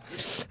 man.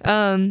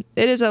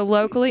 It is a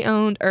locally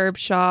owned herb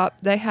shop.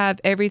 They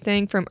have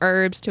everything from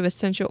herbs to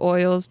essential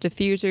oils,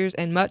 diffusers,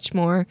 and much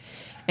more.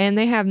 And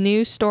they have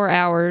new store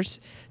hours.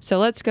 So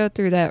let's go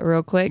through that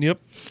real quick. Yep.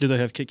 Do they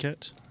have Kit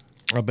Kats?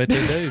 I bet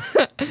they do.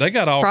 They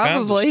got all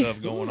Probably. kinds of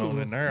stuff going on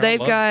in there. I They've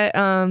love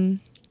got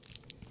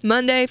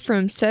Monday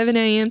from 7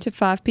 a.m. to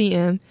 5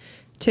 p.m.,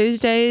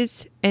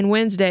 Tuesdays and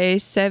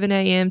Wednesdays 7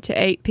 a.m. to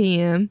 8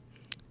 p.m.,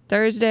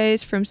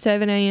 Thursdays from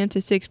 7 a.m.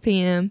 to 6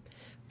 p.m.,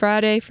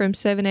 Friday from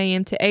 7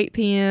 a.m. to 8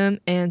 p.m.,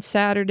 and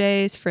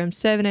Saturdays from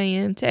 7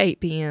 a.m. to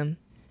 8 p.m.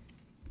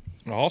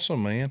 it.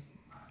 Awesome, man.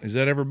 Is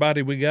that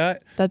everybody we got?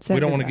 That's We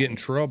don't want to everybody. get in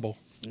trouble.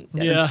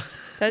 Yeah.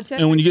 That's it.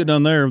 And when you get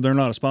done there, they're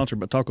not a sponsor,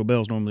 but Taco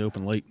Bell's normally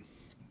open late.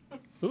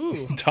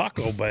 Ooh.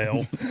 Taco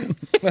Bell.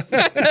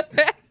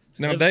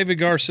 Now, David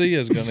Garcia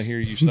is going to hear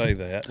you say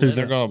that.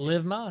 They're going to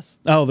Live Moss.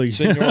 Oh, the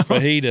Senor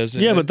Fajitas.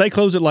 yeah, but they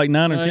close at like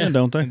 9 or 10, yeah.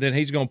 don't they? And then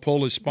he's going to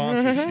pull his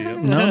sponsorship.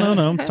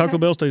 No. Taco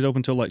Bell stays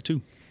open till like 2.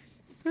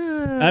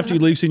 After you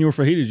leave Senor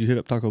Fajitas, you hit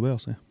up Taco Bell.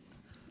 So.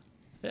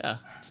 Yeah.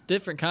 It's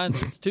different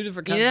kinds. It's two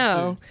different kinds You of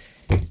know,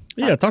 food.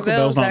 Yeah, Taco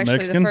Bell's not actually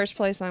Mexican. the first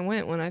place I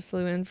went when I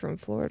flew in from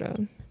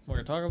Florida. We're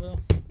at Taco Bell.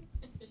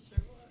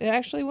 It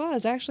actually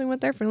was. I actually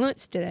went there for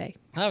lunch today.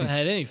 I haven't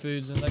had any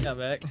food since I got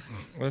back.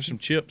 There's some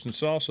chips and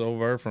salsa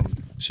over there from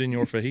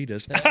Senor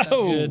Fajitas. Sounds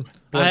good.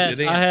 Plugged it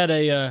in. I had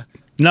a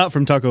Not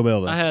from Taco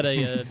Bell, though. I had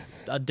a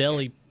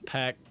deli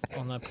pack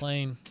on the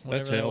plane.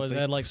 That's Whatever that was. It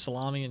healthy. had like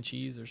salami and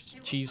cheese or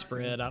cheese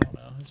spread. I don't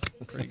know.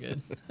 It's pretty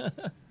good.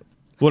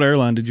 What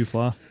airline did you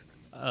fly?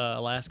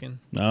 Alaskan.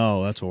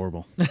 Oh, that's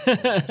horrible.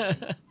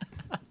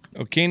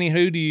 Oh, Kenny,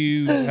 who do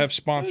you have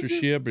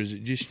sponsorship? Or is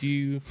it just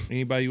you?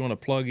 Anybody you want to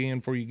plug in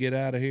before you get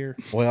out of here?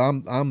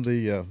 Well, I'm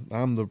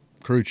the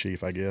crew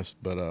chief, I guess,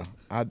 but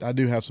I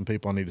do have some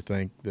people I need to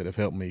thank that have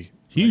helped me.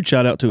 Huge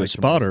shout out to a Make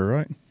some spotter,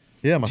 right?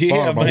 Yeah, my Yeah,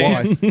 spotter, my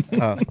man.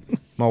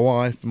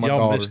 wife, and my Y'all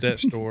daughter. missed that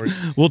story.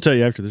 We'll tell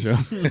you after the show.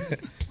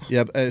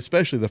 Yeah,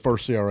 especially the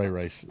first CRA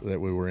race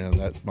that we were in.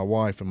 That my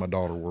wife and my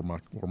daughter were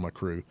my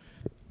crew.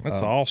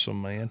 That's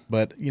awesome, man.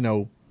 But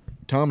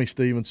Tommy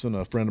Stevenson,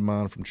 a friend of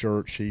mine from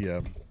church, he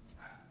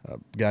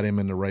got him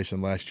into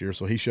racing last year,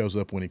 so he shows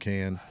up when he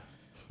can.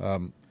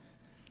 And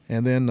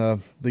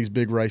then these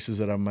big races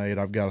that I made,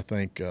 I've got to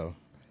thank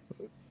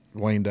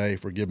Wayne Day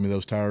for giving me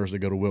those tires to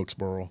go to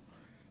Wilkesboro.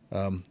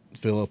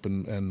 Philip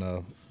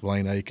and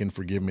Lane Aiken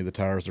for giving me the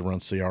tires to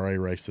run CRA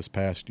race this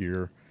past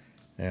year,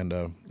 and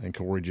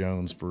Corey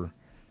Jones for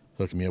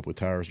hooking me up with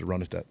tires to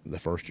run it the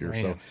first year.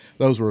 Man. So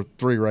those were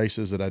 3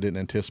 races that I didn't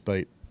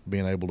anticipate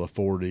being able to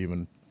afford to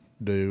even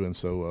do, and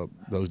so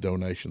those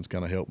donations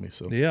kind of helped me.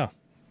 So Yeah.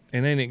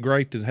 And ain't it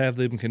great to have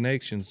them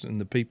connections and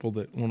the people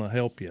that want to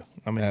help you?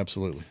 I mean,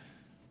 absolutely,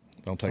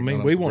 don't take. I mean,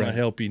 none we of it for want to granted.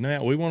 help you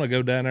now. We want to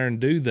go down there and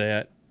do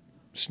that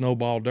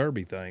snowball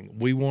derby thing.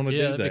 We want to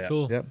Yeah, do that'd that. be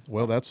cool. Yeah,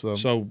 well, that's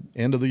So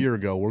end of the year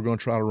ago. We're going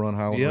to try to run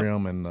Highland Yep.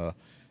 Rim,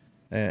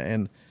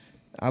 and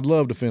I'd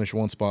love to finish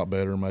one spot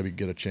better and maybe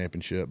get a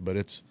championship. But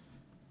it's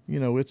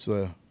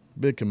a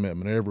big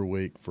commitment every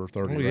week for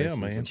 30 Oh, yeah, races.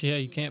 man. Yeah,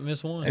 you can't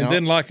miss one. and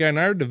then like in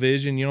our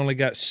division, you only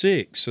got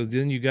 6. So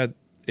then you got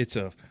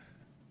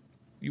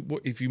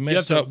if you mess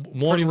have to up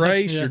one pretty much,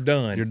 race, yeah. you're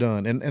done. You're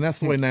done, and that's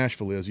the way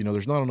Nashville is.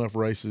 There's not enough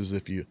races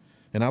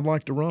and I'd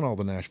like to run all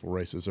the Nashville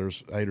races.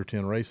 There's 8 or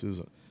 10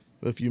 races,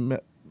 but if you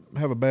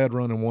have a bad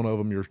run in one of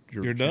them,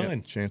 You're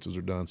done. Chances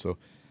are done. So,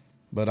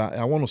 but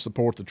I want to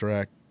support the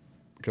track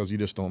because you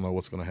just don't know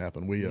what's going to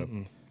happen.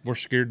 We're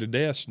scared to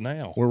death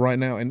now. We're right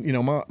now, and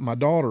my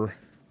daughter,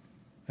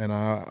 and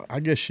I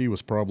guess she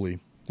was probably,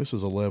 this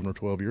was 11 or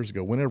 12 years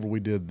ago. Whenever we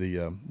did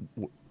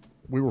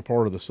we were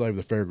part of the Save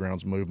the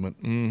Fairgrounds movement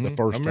the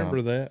first I remember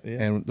time. that,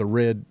 yeah. And the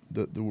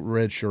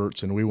red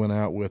shirts, and we went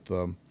out with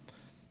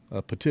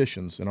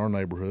petitions in our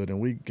neighborhood, and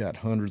we got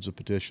hundreds of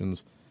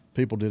petitions.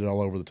 People did it all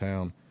over the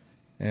town,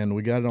 and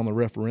we got it on the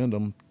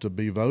referendum to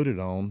be voted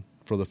on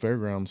for the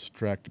fairgrounds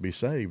track to be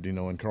saved,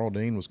 and Carl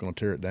Dean was going to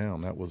tear it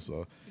down. That was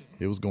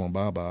it was going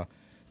bye-bye.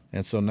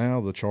 And so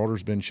now the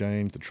charter's been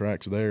changed, the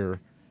track's there,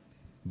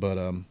 but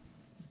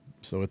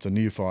so it's a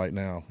new fight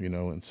now,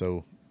 and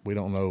so we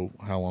don't know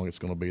how long it's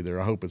going to be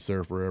there. I hope it's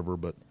there forever,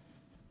 but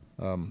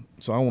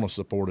so I want to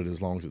support it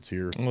as long as it's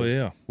here. Oh,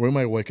 yeah. We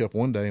may wake up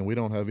one day and we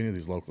don't have any of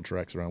these local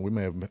tracks around. We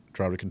may have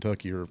traveled to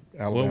Kentucky or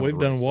Alabama.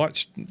 Well, we've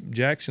watched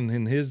Jackson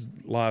in his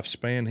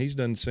lifespan. He's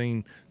done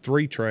seen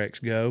 3 tracks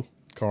go.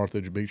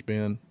 Carthage, Beach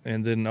Bend.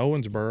 And then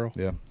Owensboro.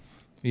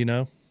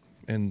 Yeah.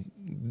 And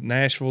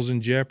Nashville's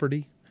in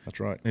jeopardy. That's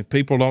right. If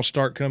people don't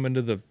start coming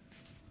to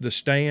the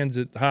stands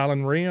at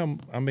Highland Rim,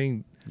 I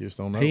mean, you just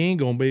don't know. he ain't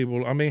going to be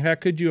able – I mean, how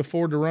could you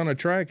afford to run a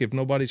track if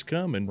nobody's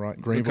coming? Right.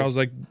 Because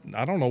I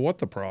don't know what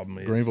the problem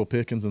is. Greenville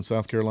Pickens in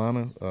South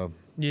Carolina,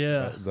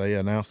 they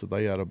announced that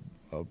they had a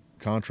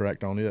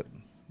contract on it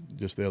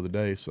just the other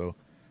day. So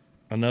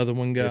another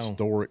one gone.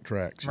 Historic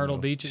tracks. Myrtle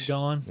Beach is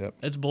gone. Yep.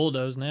 It's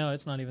bulldozed now.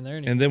 It's not even there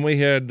anymore. And then we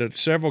had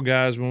several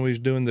guys when we was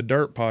doing the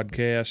dirt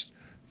podcast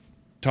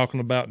talking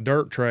about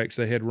dirt tracks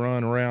they had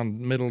run around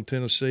Middle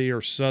Tennessee or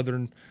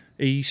Southern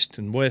East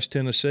and West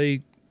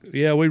Tennessee.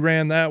 Yeah, we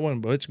ran that one,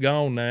 but it's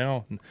gone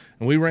now. And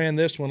we ran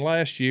this one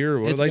last year.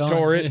 Well, they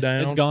tore it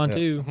down. It's gone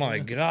too. I'm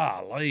like,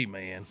 golly,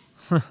 man.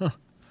 What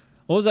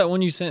was that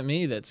one you sent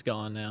me that's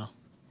gone now?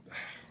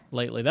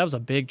 Lately, that was a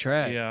big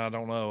track. Yeah, I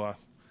don't know.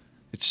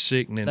 It's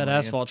sickening. That man.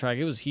 asphalt track,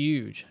 it was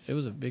huge. It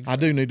was a big track.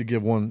 I do need to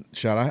give one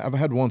shout. I've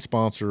had one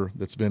sponsor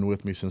that's been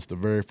with me since the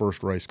very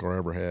first race car I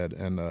ever had,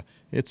 and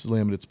it's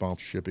limited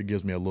sponsorship. It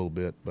gives me a little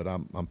bit, but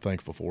I'm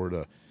thankful for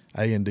it.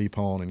 A&D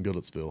Pawn in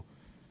Goodlettsville.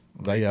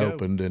 They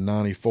opened in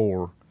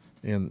 '94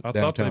 in downtown Goodlettsville.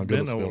 I thought they'd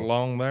been a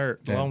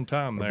long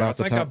time there. I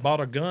think I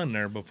bought a gun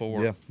there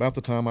before. Yeah, about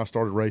the time I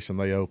started racing,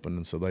 they opened,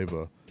 and so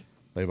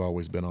they've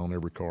always been on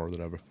every car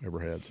that I've ever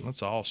had. So.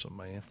 That's awesome,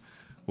 man.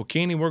 Well,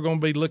 Kenny, we're going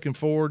to be looking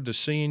forward to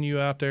seeing you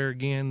out there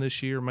again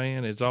this year,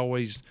 man. It's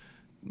always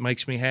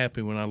makes me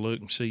happy when I look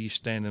and see you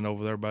standing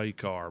over there by your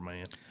car,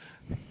 man.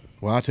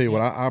 Well, I tell you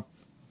what, I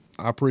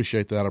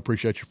appreciate that. I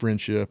appreciate your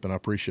friendship, and I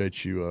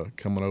appreciate you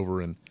coming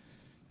over and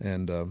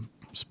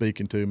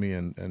speaking to me,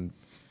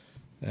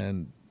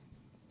 and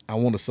I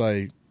want to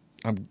say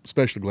I'm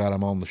especially glad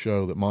I'm on the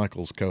show that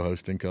Michael's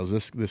co-hosting, because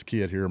this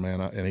kid here,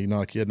 man, and he's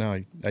not a kid now,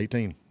 he's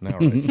 18 now,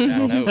 right?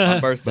 I know. My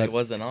birthday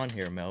wasn't on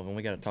here, Melvin.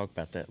 We got to talk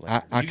about that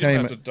later. I You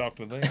came have to talk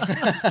to them.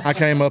 I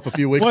came up a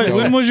few weeks Wait, ago.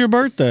 when was your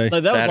birthday?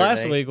 Like, that was last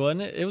Saturday. week,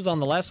 wasn't it? It was on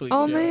the last week's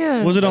Oh, show.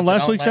 man. Was it on Was it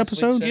last on week's last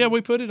week's episode? show? Yeah,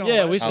 we put it on.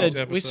 Yeah, last we said-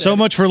 episode. we said- So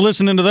much for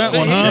listening to that See,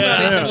 one, huh?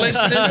 yeah,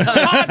 listening to the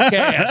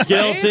podcast.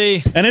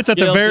 Guilty. And it's at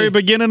the Guilty. very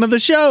beginning of the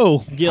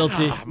show.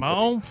 Guilty. My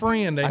own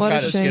friend. They What try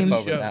a to shame. skip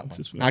over the that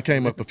show. one. I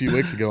came up a few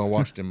weeks ago and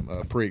watched him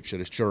preach at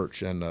his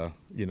church, and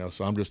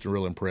so I'm just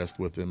real impressed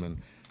with him. And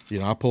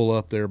I pull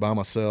up there by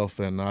myself,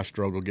 and I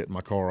struggle getting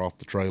my car off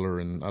the trailer,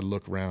 and I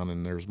look around,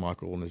 and there's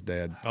Michael and his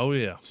dad. Oh,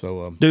 yeah.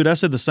 So Dude, I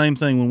said the same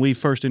thing when we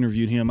first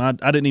interviewed him. I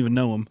didn't even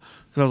know him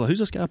because I was like, "Who's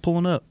this guy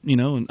pulling up?"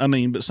 And I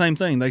mean, but same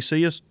thing. They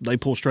see us, they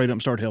pull straight up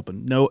and start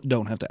helping. No,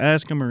 don't have to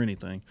ask them or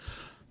anything.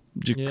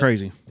 Just Yeah.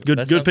 crazy. Good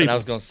That's good something people. I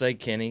was going to say,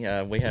 Kenny.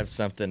 We have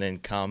something in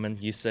common.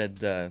 You said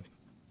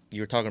you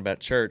were talking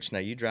about church. Now,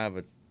 you drive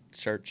a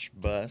church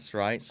bus,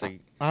 right? So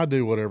I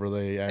do whatever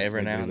they ask every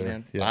me now to and do there.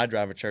 then. Yeah. I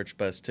drive a church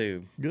bus,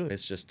 too. Good.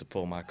 It's just to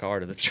pull my car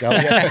to the Oh,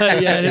 church. yeah.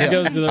 Yeah, it just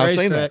goes to the I've seen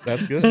racetrack. that.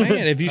 That's good.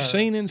 Man, have you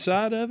seen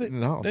inside of it?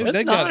 No. They, It's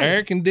they got nice.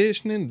 air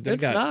conditioning. They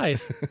It's got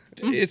nice.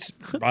 it's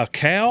a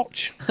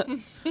couch.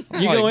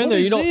 You go in there,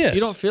 you don't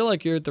this? feel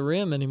like you're at the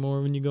rim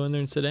anymore when you go in there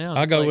and sit down.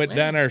 I It's go like, down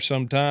man. there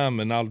sometime,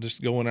 and I'll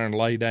just go in there and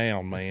lay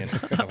down, man.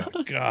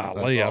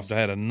 Golly, I've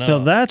had enough.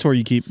 So that's where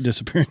you keep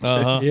disappearing. to.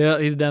 uh-huh. Yeah,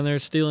 he's down there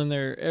stealing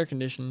their air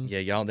conditioning. Yeah,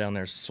 y'all down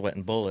there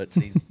sweating bullets.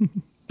 He's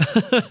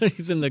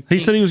He's in the. He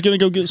said he was going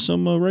to go get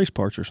some race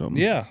parts or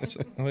something. Yeah, so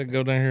I'm gonna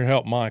go down here and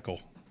help Michael.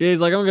 Yeah, he's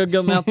like, I'm gonna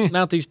go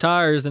mount these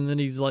tires, and then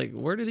he's like,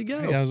 where did he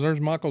go? Yeah,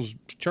 there's Michael's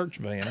church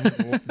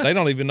van. They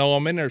don't even know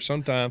I'm in there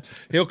sometimes.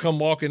 He'll come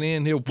walking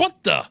in.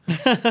 What the?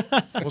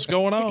 What's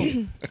going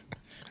on?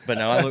 But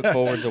no, I look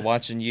forward to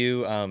watching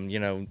you.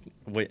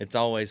 It's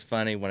always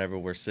funny whenever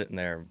we're sitting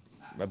there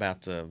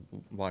about to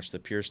watch the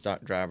pure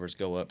stock drivers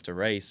go up to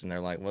race, and they're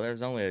like, well,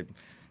 there's only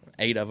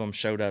 8 of them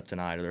showed up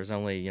tonight, or there's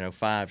only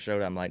 5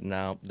 showed up. I'm like,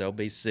 no, there'll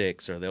be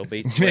 6 or there'll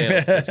be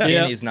 12. 'cause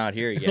Kenny's not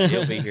here yet.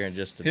 He'll be here in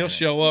just a He'll minute.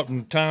 show up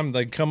in time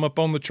they come up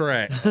on the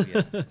track. Yeah.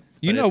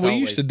 You But know, it's we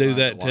used to always do fun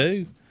that to watch.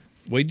 too.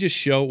 We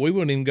just we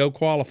wouldn't even go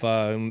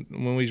qualify when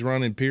we was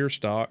running pure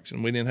stocks,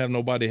 and we didn't have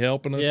nobody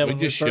helping us. Yeah, we when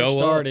we just first show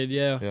started,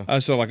 up. yeah. I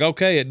was like,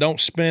 okay, it don't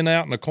spin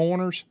out in the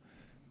corners.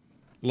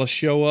 Let's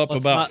show up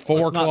Let's about not, 4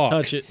 let's o'clock. not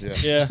touch it.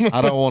 Yeah. Yeah.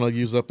 I don't want to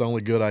use up the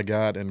only good I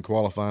got in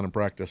qualifying and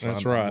practice.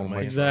 That's I right, wanna man.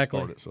 make sure I Exactly.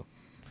 start it, so.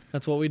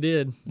 That's what we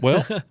did.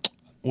 Well,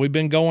 we've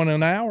been going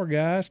an hour,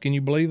 guys. Can you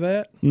believe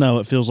that? No,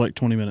 it feels like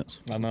 20 minutes.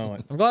 I know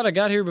it. I'm glad I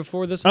got here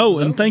before this. Oh, was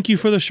and over. thank you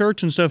for the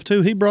shirts and stuff,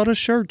 too. He brought us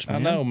shirts,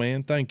 man. I know,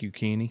 man. Thank you,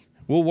 Kenny.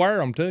 We'll wear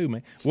them too,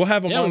 man. We'll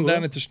have them Yeah, on we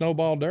down will. at the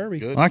Snowball Derby.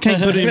 Good. I can't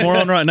put any more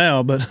on right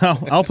now, but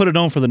I'll put it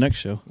on for the next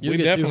show. You'll We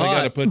get too definitely got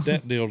to hot. put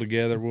that deal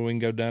together where we can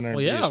go down there and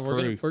Well, be yeah, his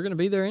crew. we're gonna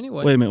be there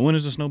anyway. Wait a minute. When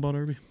is the Snowball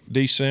Derby?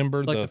 December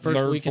It's like the the first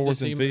 3rd, week in 4th,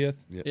 and December. 5th.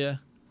 Yeah,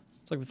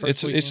 it's like the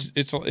first weekend.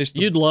 It's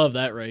the, You'd love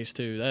that race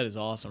too. That is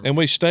awesome. and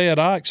we stay at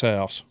Ike's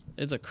house.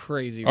 It's a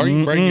crazy. Or you race.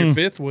 can bring your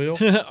fifth wheel.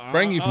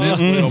 Bring your fifth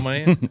wheel,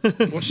 man.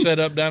 We'll set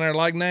up down there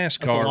like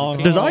NASCAR. long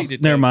Can't Does haul. I? wait to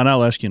Never take- mind.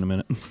 I'll ask you in a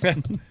minute.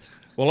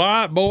 Well, all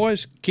right,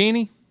 boys.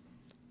 Kenny,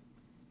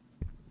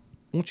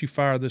 won't you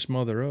fire this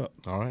mother up?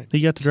 All right. He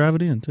got to drive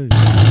it in too.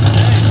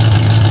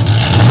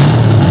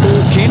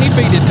 Kenny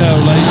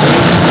Vetetoe, ladies and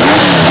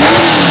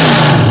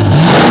gentlemen.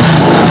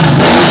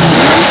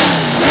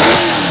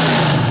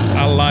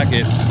 I like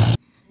it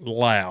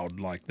loud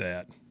like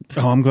that.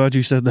 Oh, I'm glad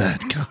you said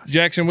that. God.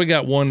 Jackson, we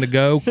got one to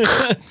go.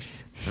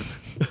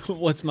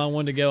 What's my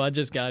one to go? I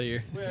just got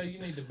here. Well, you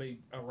need to be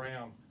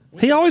around.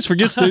 He always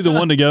forgets to do the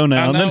one to go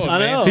now. I and then know, I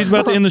know. He's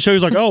about to end the show.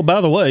 He's like, oh,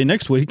 by the way,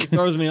 next week.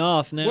 Throws me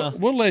off now.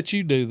 We'll let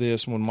you do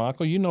this one,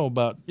 Michael. You know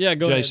about Yeah,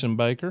 go ahead. Jason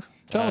Baker.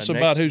 Tell us Next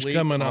about who's week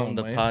coming on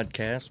the man.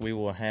 podcast. We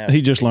will have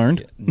He just the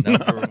learned.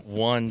 number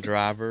one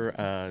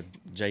driver,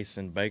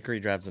 Jason Baker. He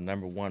drives the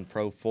number one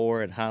Pro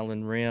 4 at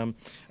Highland Rim.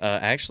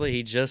 Actually,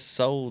 he just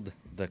sold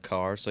the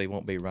car, so he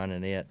won't be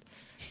running it.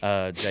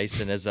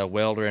 Jason is a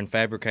welder and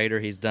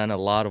fabricator. He's done a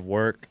lot of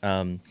work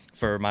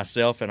for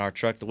myself and our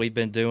truck that we've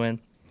been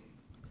doing.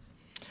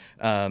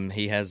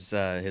 He has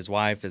his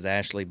wife is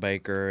Ashley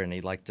Baker, and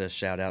he'd like to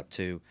shout out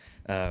to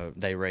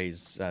they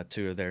raised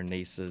two of their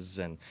nieces,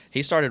 and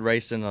he started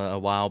racing a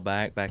while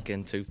back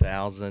in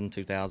 2000,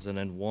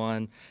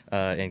 2001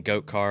 in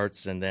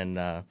go-karts, and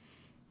then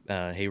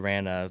he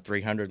ran a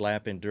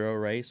 300-lap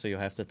enduro race, so you'll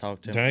have to talk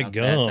to him about that.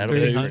 Daggum, That'll be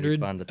pretty 300?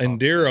 fun to talk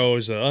Enduro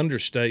is an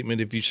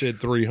understatement if you said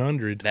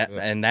 300.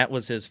 and that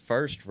was his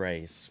first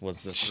race,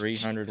 was the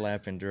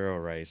 300-lap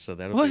enduro race, so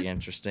that'll What? be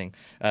interesting.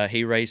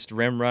 He raced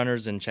rim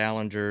runners and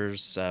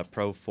challengers,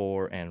 Pro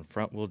 4, and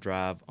front-wheel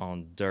drive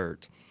on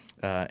dirt.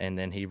 And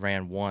then he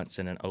ran once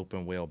in an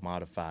open-wheel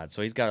modified.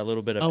 So he's got a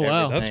little bit of Oh,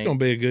 wow. everything. That's gonna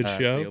be a good So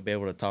show. you'll be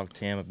able to talk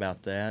to him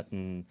about that.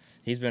 And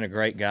he's been a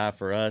great guy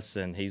for us,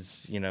 and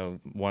he's,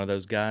 one of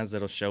those guys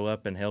that'll show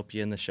up and help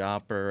you in the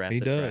shop or at He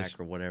the does. track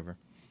or whatever.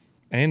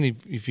 And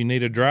if you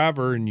need a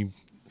driver and you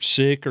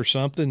sick or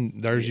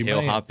something, there's your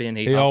He'll man. hop in.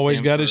 He hopped always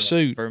in got his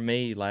suit. for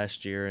me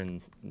last year,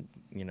 and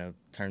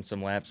turned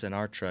some laps in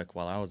our truck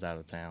while I was out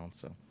of town.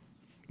 So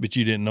But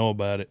you didn't know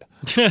about it.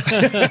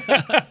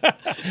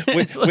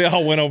 we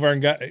all went over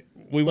and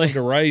we went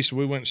to race.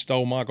 We went and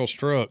stole Michael's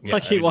truck. It's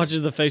like he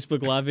watches the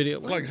Facebook Live video.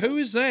 Like, who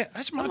is that?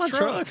 That's my, my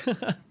truck. truck.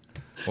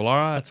 Well, all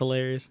right. That's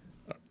hilarious.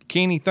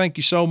 Kenny, thank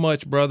you so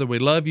much, brother. We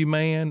love you,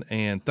 man,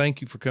 and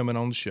thank you for coming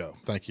on the show.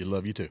 Thank you.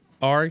 Love you too.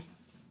 Ari,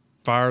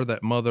 fire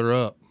that mother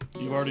up.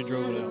 You already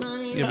drove it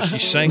out. Yeah, but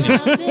she's singing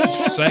it.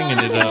 Singing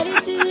it up.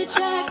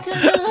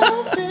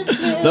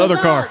 The other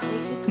car.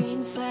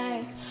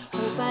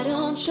 Hope I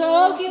don't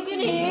choke, you can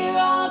hear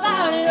all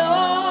about it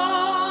all.